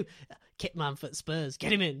they do? Kit Manford Spurs.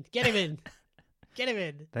 Get him in. Get him in. Get him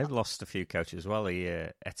in. They've lost a few coaches as well.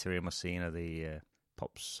 The Ettore Messina, the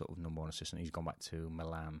Pop's sort of number one assistant, he's gone back to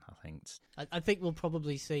Milan, I think. I think we'll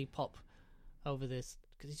probably see Pop over this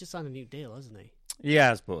because he's just signed a new deal, hasn't he? He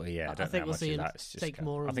has, but I think we'll see him take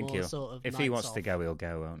more and more sort of. If he wants to go, he'll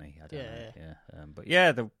go, won't he? I don't know.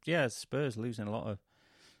 But Spurs losing a lot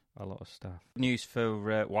of staff. News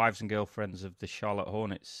for wives and girlfriends of the Charlotte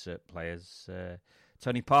Hornets players.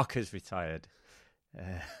 Tony Parker's retired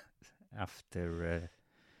after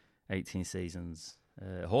 18 seasons.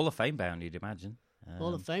 Hall of Fame bound, you'd imagine.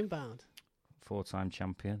 Hall of Fame bound. 4-time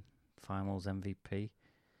champion, finals MVP,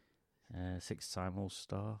 6-time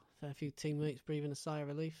All-Star. Fair few teammates breathing a sigh of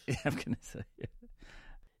relief. Yeah, I'm going to say.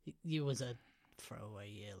 Yeah. He was a throwaway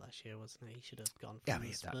year last year, wasn't he? He should have gone for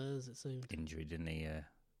the Spurs, it seemed. Injury, didn't he?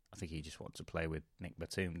 I think he just wanted to play with Nick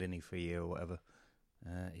Batum, didn't he, for a year or whatever?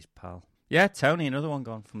 His pal. Yeah, Tony, another one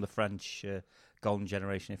gone from the French golden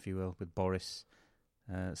generation, if you will, with Boris.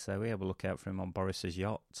 So we'll look out for him on Boris's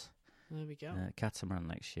yacht. There we go. Catamaran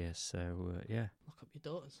next year. So, yeah. Lock up your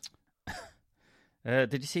daughters.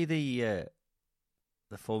 Did you see the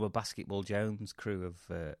former Basketball Jones crew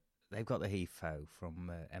of? They've got the Heathrow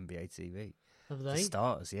from NBA TV. Have they? For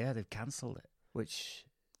starters, yeah, they've cancelled it, which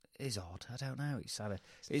is odd. I don't know.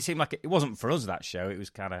 It seemed like it wasn't for us, that show. It was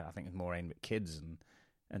kind of, I think, it was more aimed at kids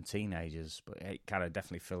and teenagers, but it kind of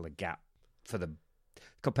definitely filled a gap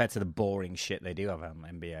compared to the boring shit they do have on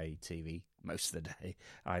NBA TV most of the day.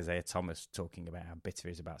 Isaiah Thomas talking about how bitter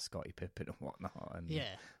he is about Scottie Pippen and whatnot. And,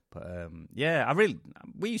 Yeah. But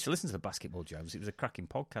we used to listen to the Basketball Jones. It was a cracking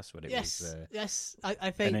podcast, but it was yes.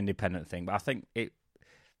 I think an independent thing. But I think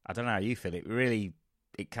I don't know how you feel.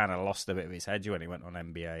 It kind of lost a bit of its edge when it went on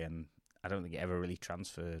NBA, and I don't think it ever really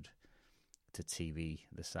transferred to TV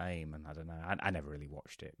the same. And I don't know. I never really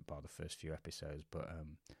watched it bar the first few episodes, but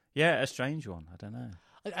a strange one. I don't know.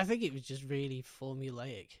 I think it was just really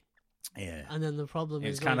formulaic. Yeah. And then the problem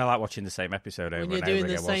is... It's kind of like watching the same episode over and over again, when you're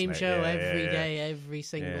doing the same wasn't it? show Yeah, every yeah, day, every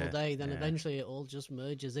single day, then yeah. eventually it all just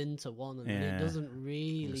merges into one, and then it doesn't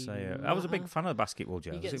really I was a big fan of the Basketball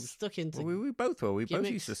Jones. You get stuck into we both were. We both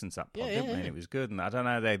gimmicks. used to listen to that pod, Yeah, didn't we? yeah. And it was good. And I don't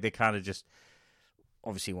know, they kind of just...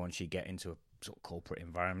 Obviously, once you get into a sort of corporate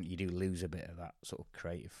environment, you do lose a bit of that sort of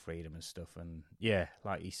creative freedom and stuff. And yeah,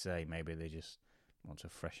 like you say, maybe they just want to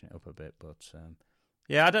freshen it up a bit. But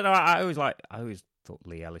I don't know. I always thought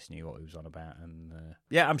Lee Ellis knew what he was on about, and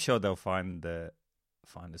I'm sure they'll find a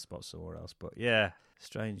spot somewhere else. But yeah,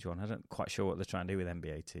 strange one. I don't quite sure what they're trying to do with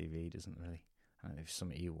NBA TV. Doesn't really. I don't know if it's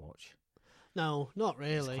something you watch. No, not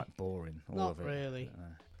really. It's quite boring. All Not of it. really.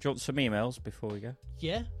 Do you want some emails before we go?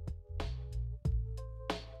 Yeah.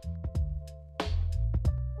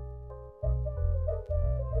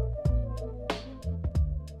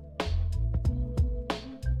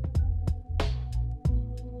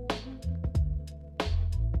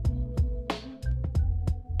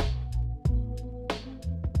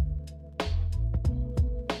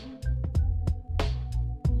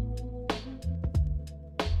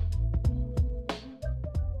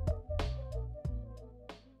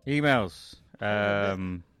 Emails.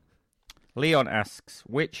 Leon asks,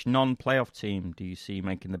 which non-playoff team do you see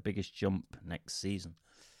making the biggest jump next season?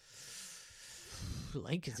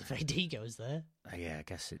 Lakers, if AD goes there. Yeah, I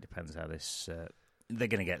guess it depends how this... they're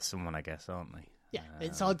going to get someone, I guess, aren't they? Yeah,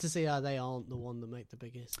 it's hard to see how they aren't the one that make the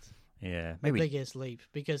biggest biggest leap,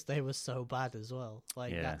 because they were so bad as well.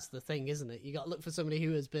 That's the thing, isn't it? You got to look for somebody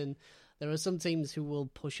who has been... There are some teams who will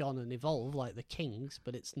push on and evolve, like the Kings,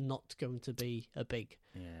 but it's not going to be a big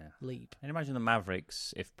leap. And imagine the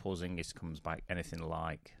Mavericks, if Porzingis comes back anything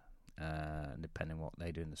like, depending on what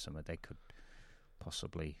they do in the summer, they could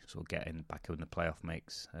possibly sort of get back in the playoff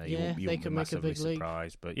mix. You won't they be could make a big leap.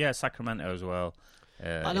 surprised. But yeah, Sacramento as well.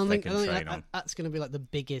 I don't think that's going to be like the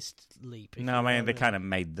biggest leap. No, I mean, they kind of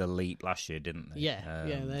made the leap last year, didn't they? Yeah,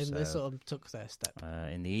 they sort of took their step.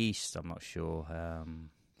 In the East, I'm not sure.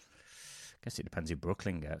 I guess it depends who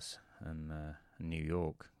Brooklyn gets and New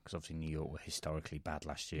York, because obviously New York were historically bad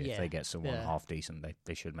last year. Yeah, if they get someone half decent,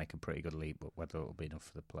 they should make a pretty good leap, but whether it'll be enough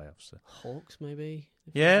for the playoffs. So. Hawks, maybe?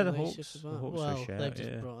 Yeah, the Hawks. They've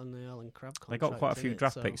just brought in the Alan Crabbe contract. They got quite a few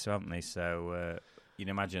draft picks, haven't they? So you can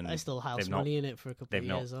imagine... They still house money in it for a couple of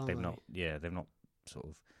years, aren't they? They've not sort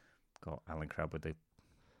of got Alan Crabbe with the...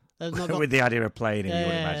 with the idea of playing him, you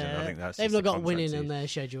would imagine. I think that's they've not got winning in their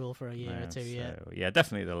schedule for a year or two yet. Yeah,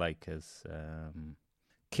 definitely the Lakers.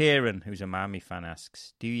 Kieran, who's a Miami fan,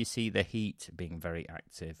 asks, do you see the Heat being very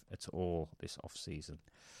active at all this off-season?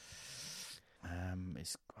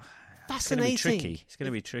 It's fascinating. It's going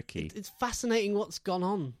to be tricky. It's fascinating what's gone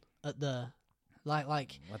on at the... Well,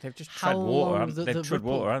 they've just tread water. They've tread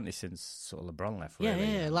water, haven't they, since sort of LeBron left?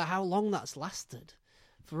 Really. Yeah, like how long that's lasted.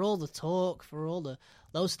 For all the talk, for all the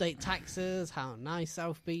low state taxes, how nice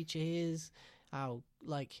South Beach is, how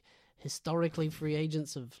historically free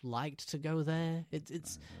agents have liked to go there.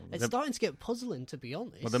 It's starting to get puzzling, to be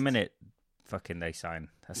honest. Well, the minute fucking they sign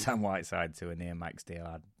Sam Whiteside to a near max deal,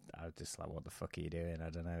 I was just like, what the fuck are you doing? I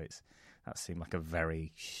don't know. That seemed like a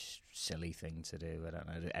very silly thing to do. I don't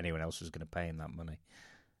know if anyone else was going to pay him that money.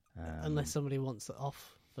 Unless somebody wants it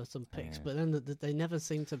off for some picks. But then they never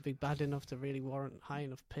seem to be bad enough to really warrant high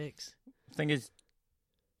enough picks. The thing is,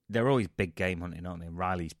 they're always big game hunting, aren't they?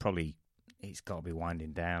 Riley's probably... He's got to be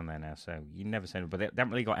winding down there now, so you never say... But they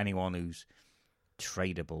haven't really got anyone who's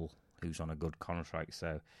tradable, who's on a good contract,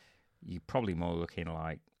 so you're probably more looking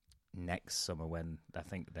like next summer when I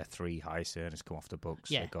think their three highest earners come off the books.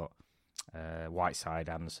 Yeah. They've got Whiteside,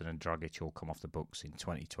 Anderson and Dragic all come off the books in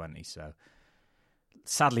 2020, so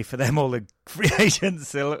sadly for them, all the free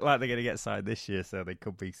agents, they look like they're going to get signed this year, so they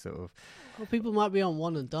could be sort of... Well, people might be on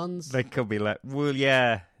one and dones. They could be well,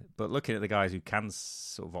 yeah, but looking at the guys who can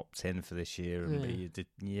sort of opt in for this year, and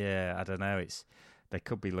I don't know. They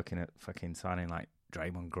could be looking at fucking signing like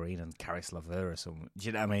Draymond Green and Caris LeVert or something. Do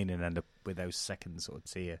you know what I mean? And end up with those second sort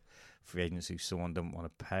of tier free agents who someone doesn't want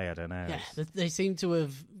to pay. I don't know. Yeah, they seem to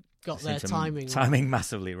have got their timing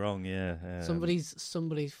massively wrong. Yeah,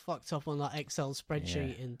 somebody's fucked up on that Excel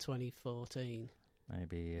spreadsheet in 2014.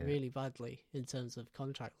 Maybe really badly in terms of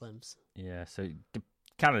contract lengths. Yeah, so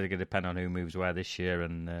kind of going to depend on who moves where this year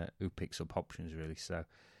and who picks up options, really. So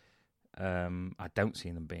I don't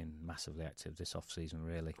see them being massively active this off-season,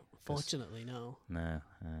 really. Fortunately, no. No.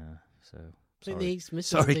 So I think he's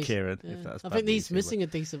missing. Sorry, Kieran. Yeah. If that's I think he's missing a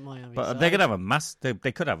decent Miami. But they're going to have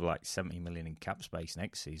they could have like 70 million in cap space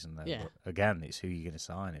next season, though. Yeah. But again, it's who you're going to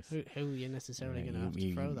sign. Who you're necessarily going to have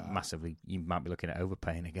to throw that massively. You might be looking at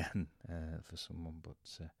overpaying again for someone, but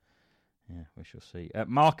yeah, we shall see.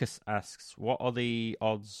 Marcus asks, what are the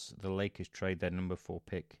odds the Lakers trade their number 4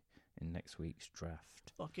 pick in next week's draft?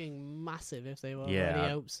 Fucking massive if they were already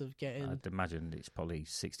hopes of getting. I'd imagine it's probably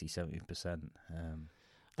 60-70%.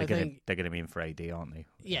 They're going to be in for AD, aren't they?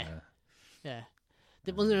 Yeah.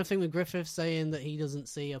 Wasn't there a thing with Griffith saying that he doesn't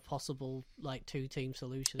see a possible like 2-team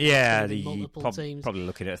solution? Yeah, multiple teams. Probably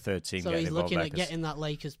looking at a third team. So he's looking at getting that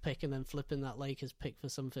Lakers pick and then flipping that Lakers pick for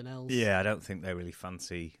something else. Yeah, I don't think they really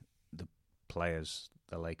fancy the players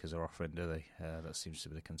the Lakers are offering, do they? That seems to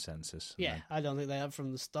be the consensus. Yeah, I don't think they have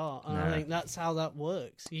from the start. And I think that's how that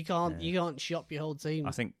works. You can't shop your whole team.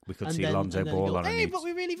 I think we could see Lonzo Ball on a new but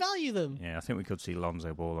we really value them. Yeah, I think we could see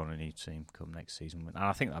Lonzo Ball on a new team come next season. And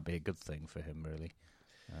I think that'd be a good thing for him, really.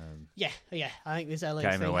 Yeah. I think this LA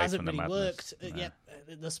thing hasn't really worked. No.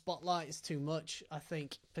 The spotlight is too much. I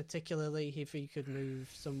think, particularly if he could move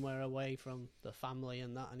somewhere away from the family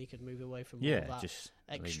and that, and he could move away from all that just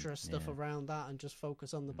extra stuff around that, and just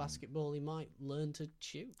focus on the basketball, he might learn to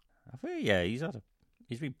shoot. I think,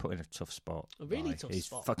 he's been put in a tough spot. A really tough spot. His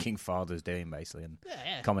fucking father's doing, basically, and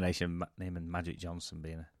combination of him and Magic Johnson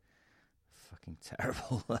being a fucking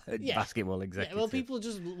terrible basketball executive. Yeah, well, people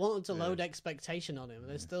just wanted to load expectation on him.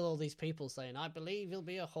 There's still all these people saying, I believe he'll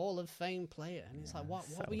be a Hall of Fame player. And it's like, what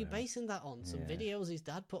were you basing that on? Some videos his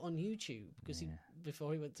dad put on YouTube because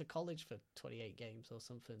before he went to college for 28 games or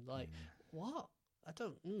something. Like, what? I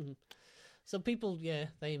don't... So people,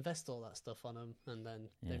 they invest all that stuff on him, and then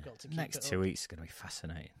they've got to keep Next 2 weeks is going to be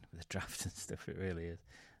fascinating with the draft and stuff. It really is.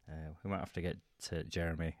 We might have to get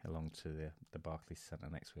Jeremy along to the Barclays Centre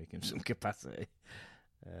next week in some capacity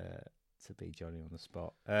to be Johnny on the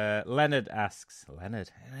spot. Leonard asks...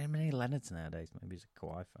 Leonard? How many Leonards nowadays? Maybe he's a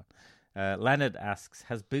Kawhi fan. Leonard asks,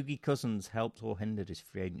 has Boogie Cousins helped or hindered his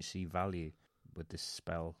free agency value with this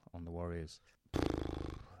spell on the Warriors?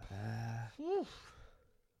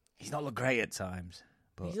 He's not looked great at times.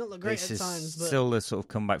 But he's not looked great at times, but still the sort of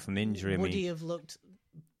comeback from the injury. Would he have looked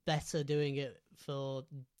better doing it for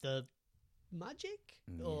the Magic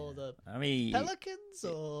or the Pelicans,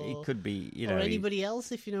 or he could be, or anybody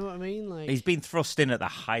else, if you know what I mean? Like, he's been thrust in at the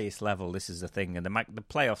highest level. This is the thing, and the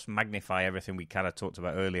playoffs magnify everything we kind of talked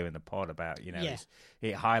about earlier in the pod about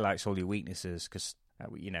it highlights all your weaknesses because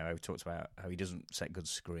we talked about how he doesn't set good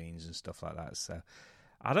screens and stuff like that. So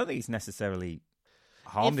I don't think he's necessarily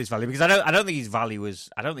harmed his value because I don't think his value was.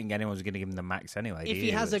 I don't think anyone's going to give him the max anyway. If he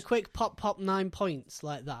has a quick pop 9 points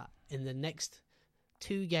like that in the next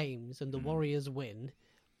 2 games and the Warriors win,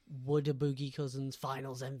 would a Boogie Cousins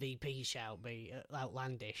Finals MVP shout be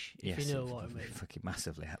outlandish? If you know what I mean, fucking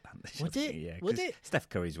massively outlandish. Would it? Yeah, would it? Steph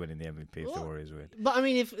Curry's winning the MVP if the Warriors win. But I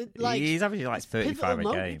mean, if he's averaging like 35 a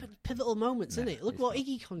game, pivotal moments, isn't it? Look what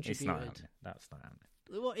Iggy contributed. It's not happening. That's not happening.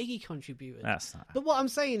 Look what Iggy contributed. That's not. But what I'm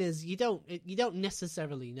saying is, you don't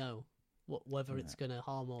necessarily know whether it's going to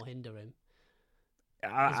harm or hinder him.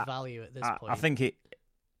 His value at this point. I think it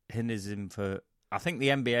hinders him for. I think the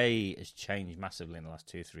NBA has changed massively in the last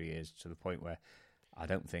 2 or 3 years to the point where I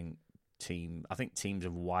think teams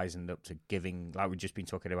have wisened up to giving, like we've just been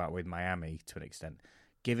talking about with Miami to an extent,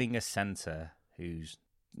 giving a center who's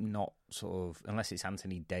not sort of, unless it's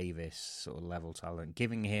Anthony Davis sort of level talent,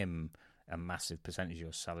 giving him a massive percentage of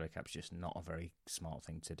your salary cap is just not a very smart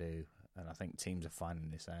thing to do. And I think teams are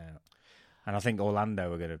finding this out. And I think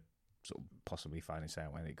Orlando are going to sort of possibly find this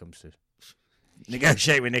out when it comes to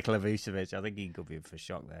negotiate with Nikola Vucevic. I think he could be for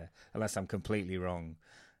shock there, unless I'm completely wrong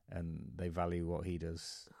and they value what he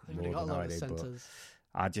does more than I do. But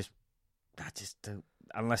I just don't.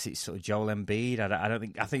 Unless it's sort of Joel Embiid, I don't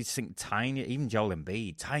think. I think tiny, even Joel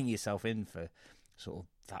Embiid, tying yourself in for sort of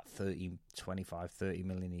that 30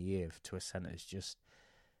 million a year to a centre is just.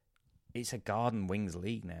 It's a garden wings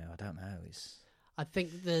league now. I don't know. I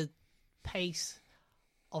think the pace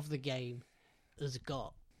of the game has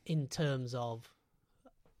got, in terms of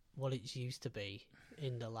what it's used to be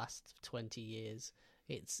in the last 20 years,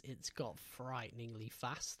 it's got frighteningly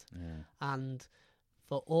fast. Yeah. And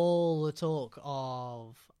for all the talk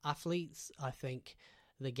of athletes, I think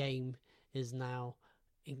the game is now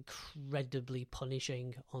incredibly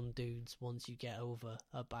punishing on dudes once you get over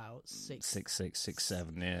about 6'6",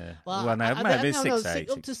 6'7", yeah. Well, no, maybe 6'8".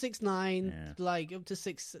 Up to 6'9", Yeah. like up to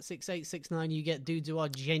 6'8", 6'9", you get dudes who are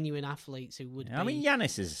genuine athletes who would be... I mean,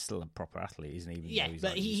 Giannis is still a proper athlete, isn't he? Even Yeah, though he's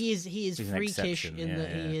but like, he is he's an freakish exception, in yeah, that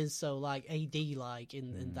yeah. he is so like AD like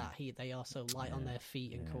in that they are so light on their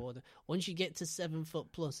feet and coordinate. Once you get to 7 foot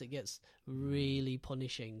plus, it gets really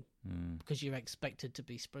punishing because you're expected to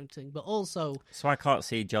be sprinting. But also, so I can't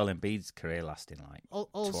see Joel Embiid's career lasting like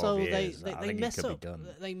also 12 years. they mess up.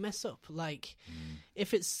 They mess up. Like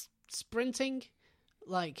if it's sprinting,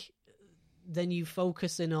 like then you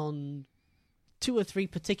focus in on 2 or 3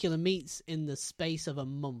 particular meets in the space of a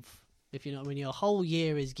month. If you know, when your whole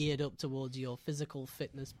year is geared up towards your physical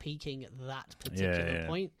fitness peaking at that particular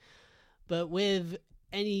point. But with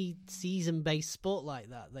any season-based sport like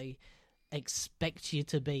that, they expect you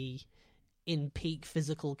to be in peak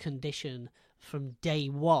physical condition from day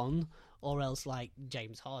one, or else, like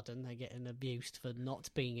James Harden, they're getting abused for not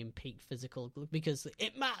being in peak physical because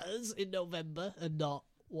it matters in November and not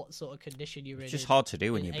what sort of condition you're in. It's just hard to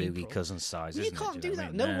do when you're April. Boogie Cousins size, You isn't can't it? do You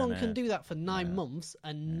that. know what I No mean? one can do that for 9 months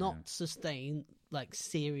and No. not sustain like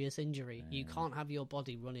serious injury. You can't have your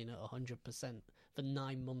body running at 100% for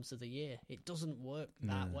 9 months of the year. It doesn't work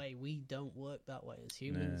that way. We don't work that way as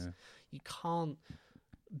humans. No. You can't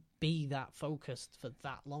be that focused for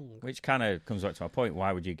that long. Which kind of comes back to my point.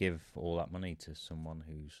 Why would you give all that money to someone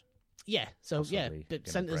who's... Yeah, so yeah, possibly but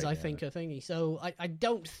gonna centers break I think are thingy. So I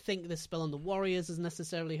don't think the spell on the Warriors has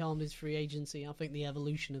necessarily harmed his free agency. I think the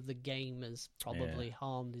evolution of the game has probably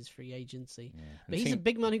harmed his free agency. Yeah. But he's a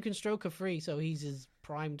big man who can stroke a free, so he's his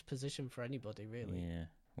primed position for anybody, really. Yeah,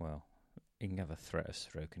 well, he can have a threat of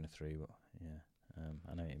stroking a 3, but yeah,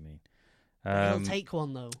 I know what you mean. He'll take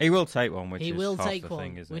one, though. He will take one, which He is will half take the one,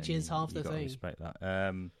 thing, isn't which it? is half the You've got to thing. respect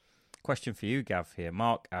that. Question for you, Gav, here.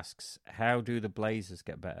 Mark asks, how do the Blazers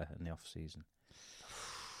get better in the off-season?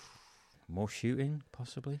 More shooting,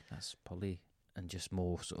 possibly. That's probably... And just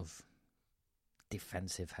more sort of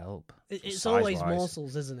defensive help. It's always size-wise.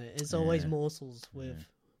 morsels, isn't it? It's always morsels with...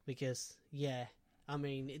 Because, I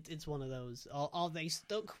mean, it's one of those. Are they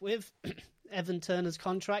stuck with Evan Turner's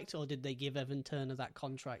contract, or did they give Evan Turner that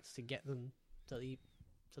contract to get them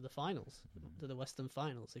to the finals, to the Western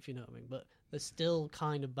Finals, if you know what I mean? But they're still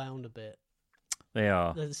kind of bound a bit. They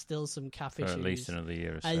are. There's still some cap For issues. at least another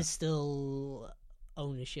year or so. There's still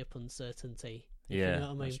ownership uncertainty. If you know what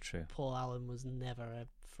I mean? That's true. Paul Allen was never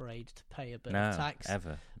afraid to pay a bit No, of tax.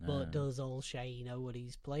 ever. No. But does Olshey know what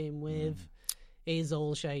he's playing with? Is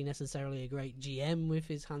Olshey necessarily a great GM with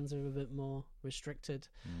his hands are a bit more restricted?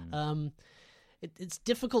 It's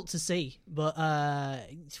difficult to see, but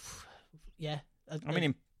yeah. I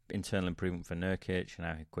mean, internal improvement for Nurkic and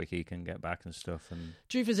how quick he can get back and stuff. And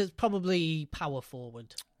truth is, it's probably power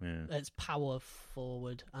forward. yeah. It's power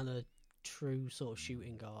forward and a true sort of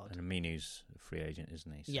shooting guard. And Aminu's a free agent,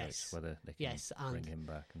 isn't he? So Yes. it's whether they can bring him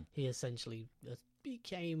back. And... He essentially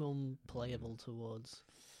became unplayable towards.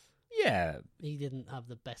 Yeah. He didn't have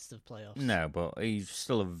the best of playoffs. No, but he's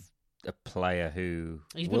still a player who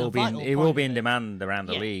He's been a will be vital he will point be of in it. demand around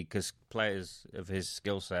the Yeah. league because players of his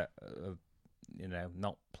skill set are,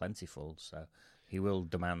 not plentiful. So he will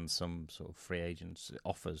demand some sort of free agents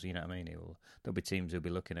offers. You know what I mean? There'll be teams who'll be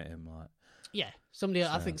looking at him like. Yeah,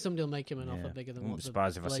 I think somebody will make him an offer bigger than I wouldn't what be the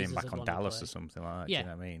surprised if I see him Blazers back would on wanna Dallas play. or something like that. Yeah. Do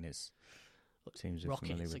you know what I mean? It's teams are Rockets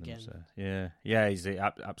familiar with again. him. So yeah, he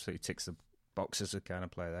absolutely ticks the boxes of kind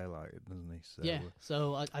of player they like, doesn't he? So, Yeah,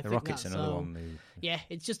 so I the think Rockets that's another one. Who, yeah,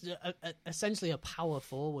 it's just essentially a power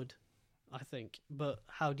forward, I think. But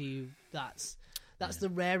how do you? That's the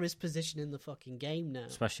rarest position in the fucking game now.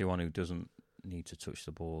 especially one who doesn't need to touch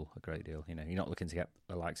the ball a great deal. You're not looking to get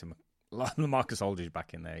the likes of Marcus Aldridge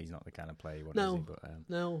back in there. He's not the kind of player you want to see. But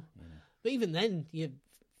No, but even then, your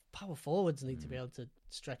power forwards need to be able to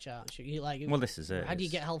stretch out and shoot. well, this is it. How do you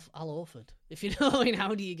get Al Horford? If you know what I mean,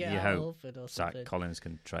 how do you get You Al hope Horford or Zach something? Collins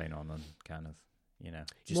can train on and kind of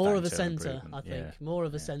just More that of a internal centre, improvement. I think. More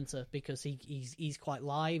of a centre because he's quite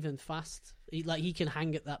live and fast. He can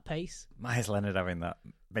hang at that pace. Myers Leonard having that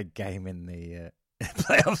big game in the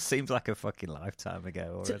playoffs seems like a fucking lifetime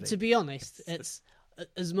ago already. To be honest, it's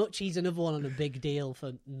as much he's another one on a big deal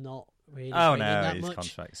for not really Oh training no, that his much.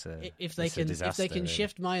 contract's If they can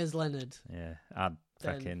shift Myers Leonard, yeah, I'd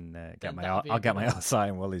then- fucking then get my that'd be a I'll get good my one. arse out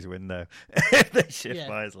in Wally's window if they shift Yeah.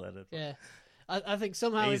 Myers Leonard. yeah, I think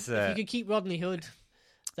somehow He's, if you could keep Rodney Hood,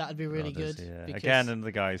 that'd be really Rodgers, good. yeah. because- Again,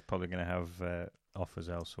 another guy who's probably going to have offers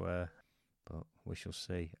elsewhere, but we shall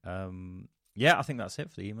see. Yeah, I think that's it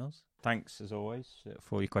for the emails. Thanks, as always,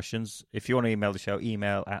 for all your questions. If you want to email the show,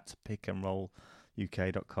 email at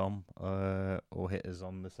pickandrolluk.com or hit us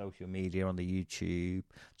on the social media, on the YouTube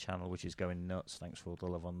channel, which is going nuts. Thanks for all the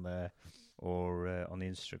love on there. Or on the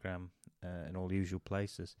Instagram and all the usual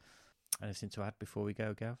places. Anything to add before we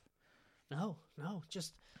go, Gav? No,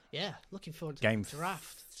 just, looking forward to Game the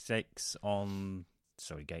draft. Game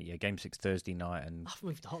 6 Thursday night. And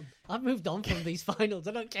I've moved on from these finals.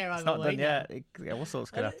 I don't care either it's not way done yet. What sorts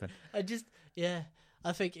could happen?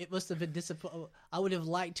 I think it must have been disappointing. I would have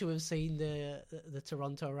liked to have seen the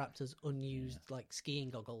Toronto Raptors unused skiing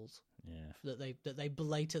goggles. Yeah, that they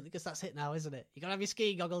blatantly, because that's it now, isn't it? You gotta have your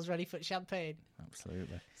ski goggles ready for champagne.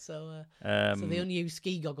 Absolutely. So the unused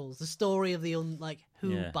ski goggles, the story of who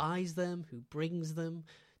buys them, who brings them.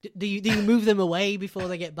 Do you move them away before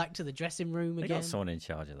they get back to the dressing room again? They got someone in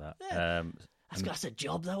charge of that. Yeah. That's a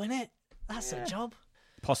job, though, isn't it? That's a job.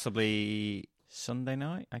 Possibly Sunday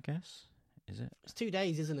night, I guess. Is it? It's 2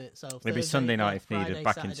 days, isn't it? So maybe Sunday night if Friday, needed.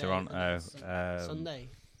 Back Saturday, in Toronto. Sunday.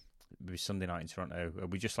 Maybe Sunday night in Toronto.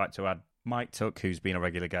 We'd just like to add Mike Tuck, who's been a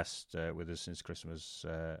regular guest with us since Christmas.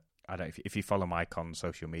 I don't. If you follow Mike on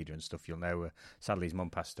social media and stuff, you'll know. Sadly, his mum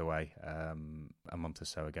passed away a month or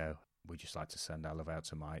so ago. We'd just like to send our love out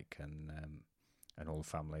to Mike and all the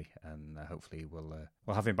family, and hopefully we'll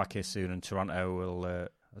have him back here soon. And Toronto will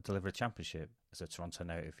deliver a championship. As a Toronto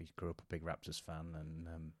native, he grew up a big Raptors fan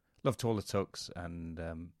and loved all the Tucks. And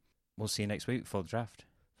we'll see you next week for the draft.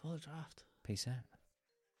 Peace out.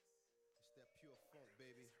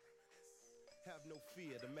 Have no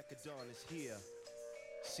fear, the Mechadon is here.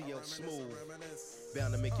 CL Smooth,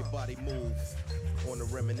 bound to make your body move on the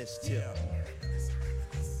reminisce tip.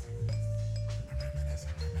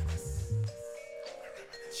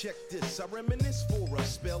 Check this, I reminisce for a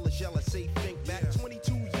spell as y'all say think back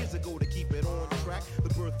 22 years ago to keep it on track. The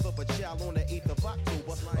birth of a child on the 8th of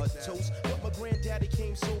October, a toast, but my granddaddy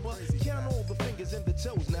came sober. Count all the fingers and the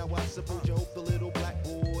toes, now I suppose you hope the little black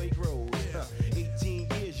boy grows. 18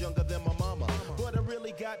 years younger than my mama, but I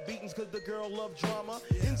really got beatings cause the girl loved drama.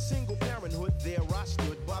 In single parenthood there I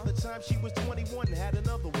stood, by the time she was 21 had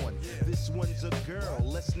another one. This one's a girl,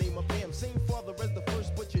 let's name her Pam. Same father as the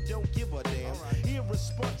first but you don't give a damn.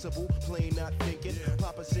 Irresponsible, plain not thinking.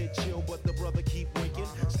 Papa said chill but the brother keep winking.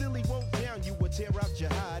 Still he won't down you, would tear out your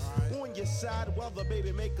hide. On your side while the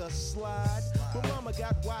baby make a slide. But mama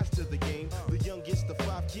got wise to the game. The youngest of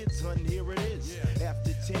 5 kids, hun, here it is.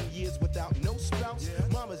 After 10 years without no spouse,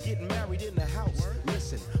 mama's getting married in the house.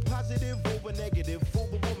 Listen, positive over negative, for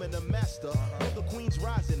the woman a master. For the queens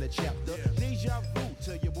rise in the chapter.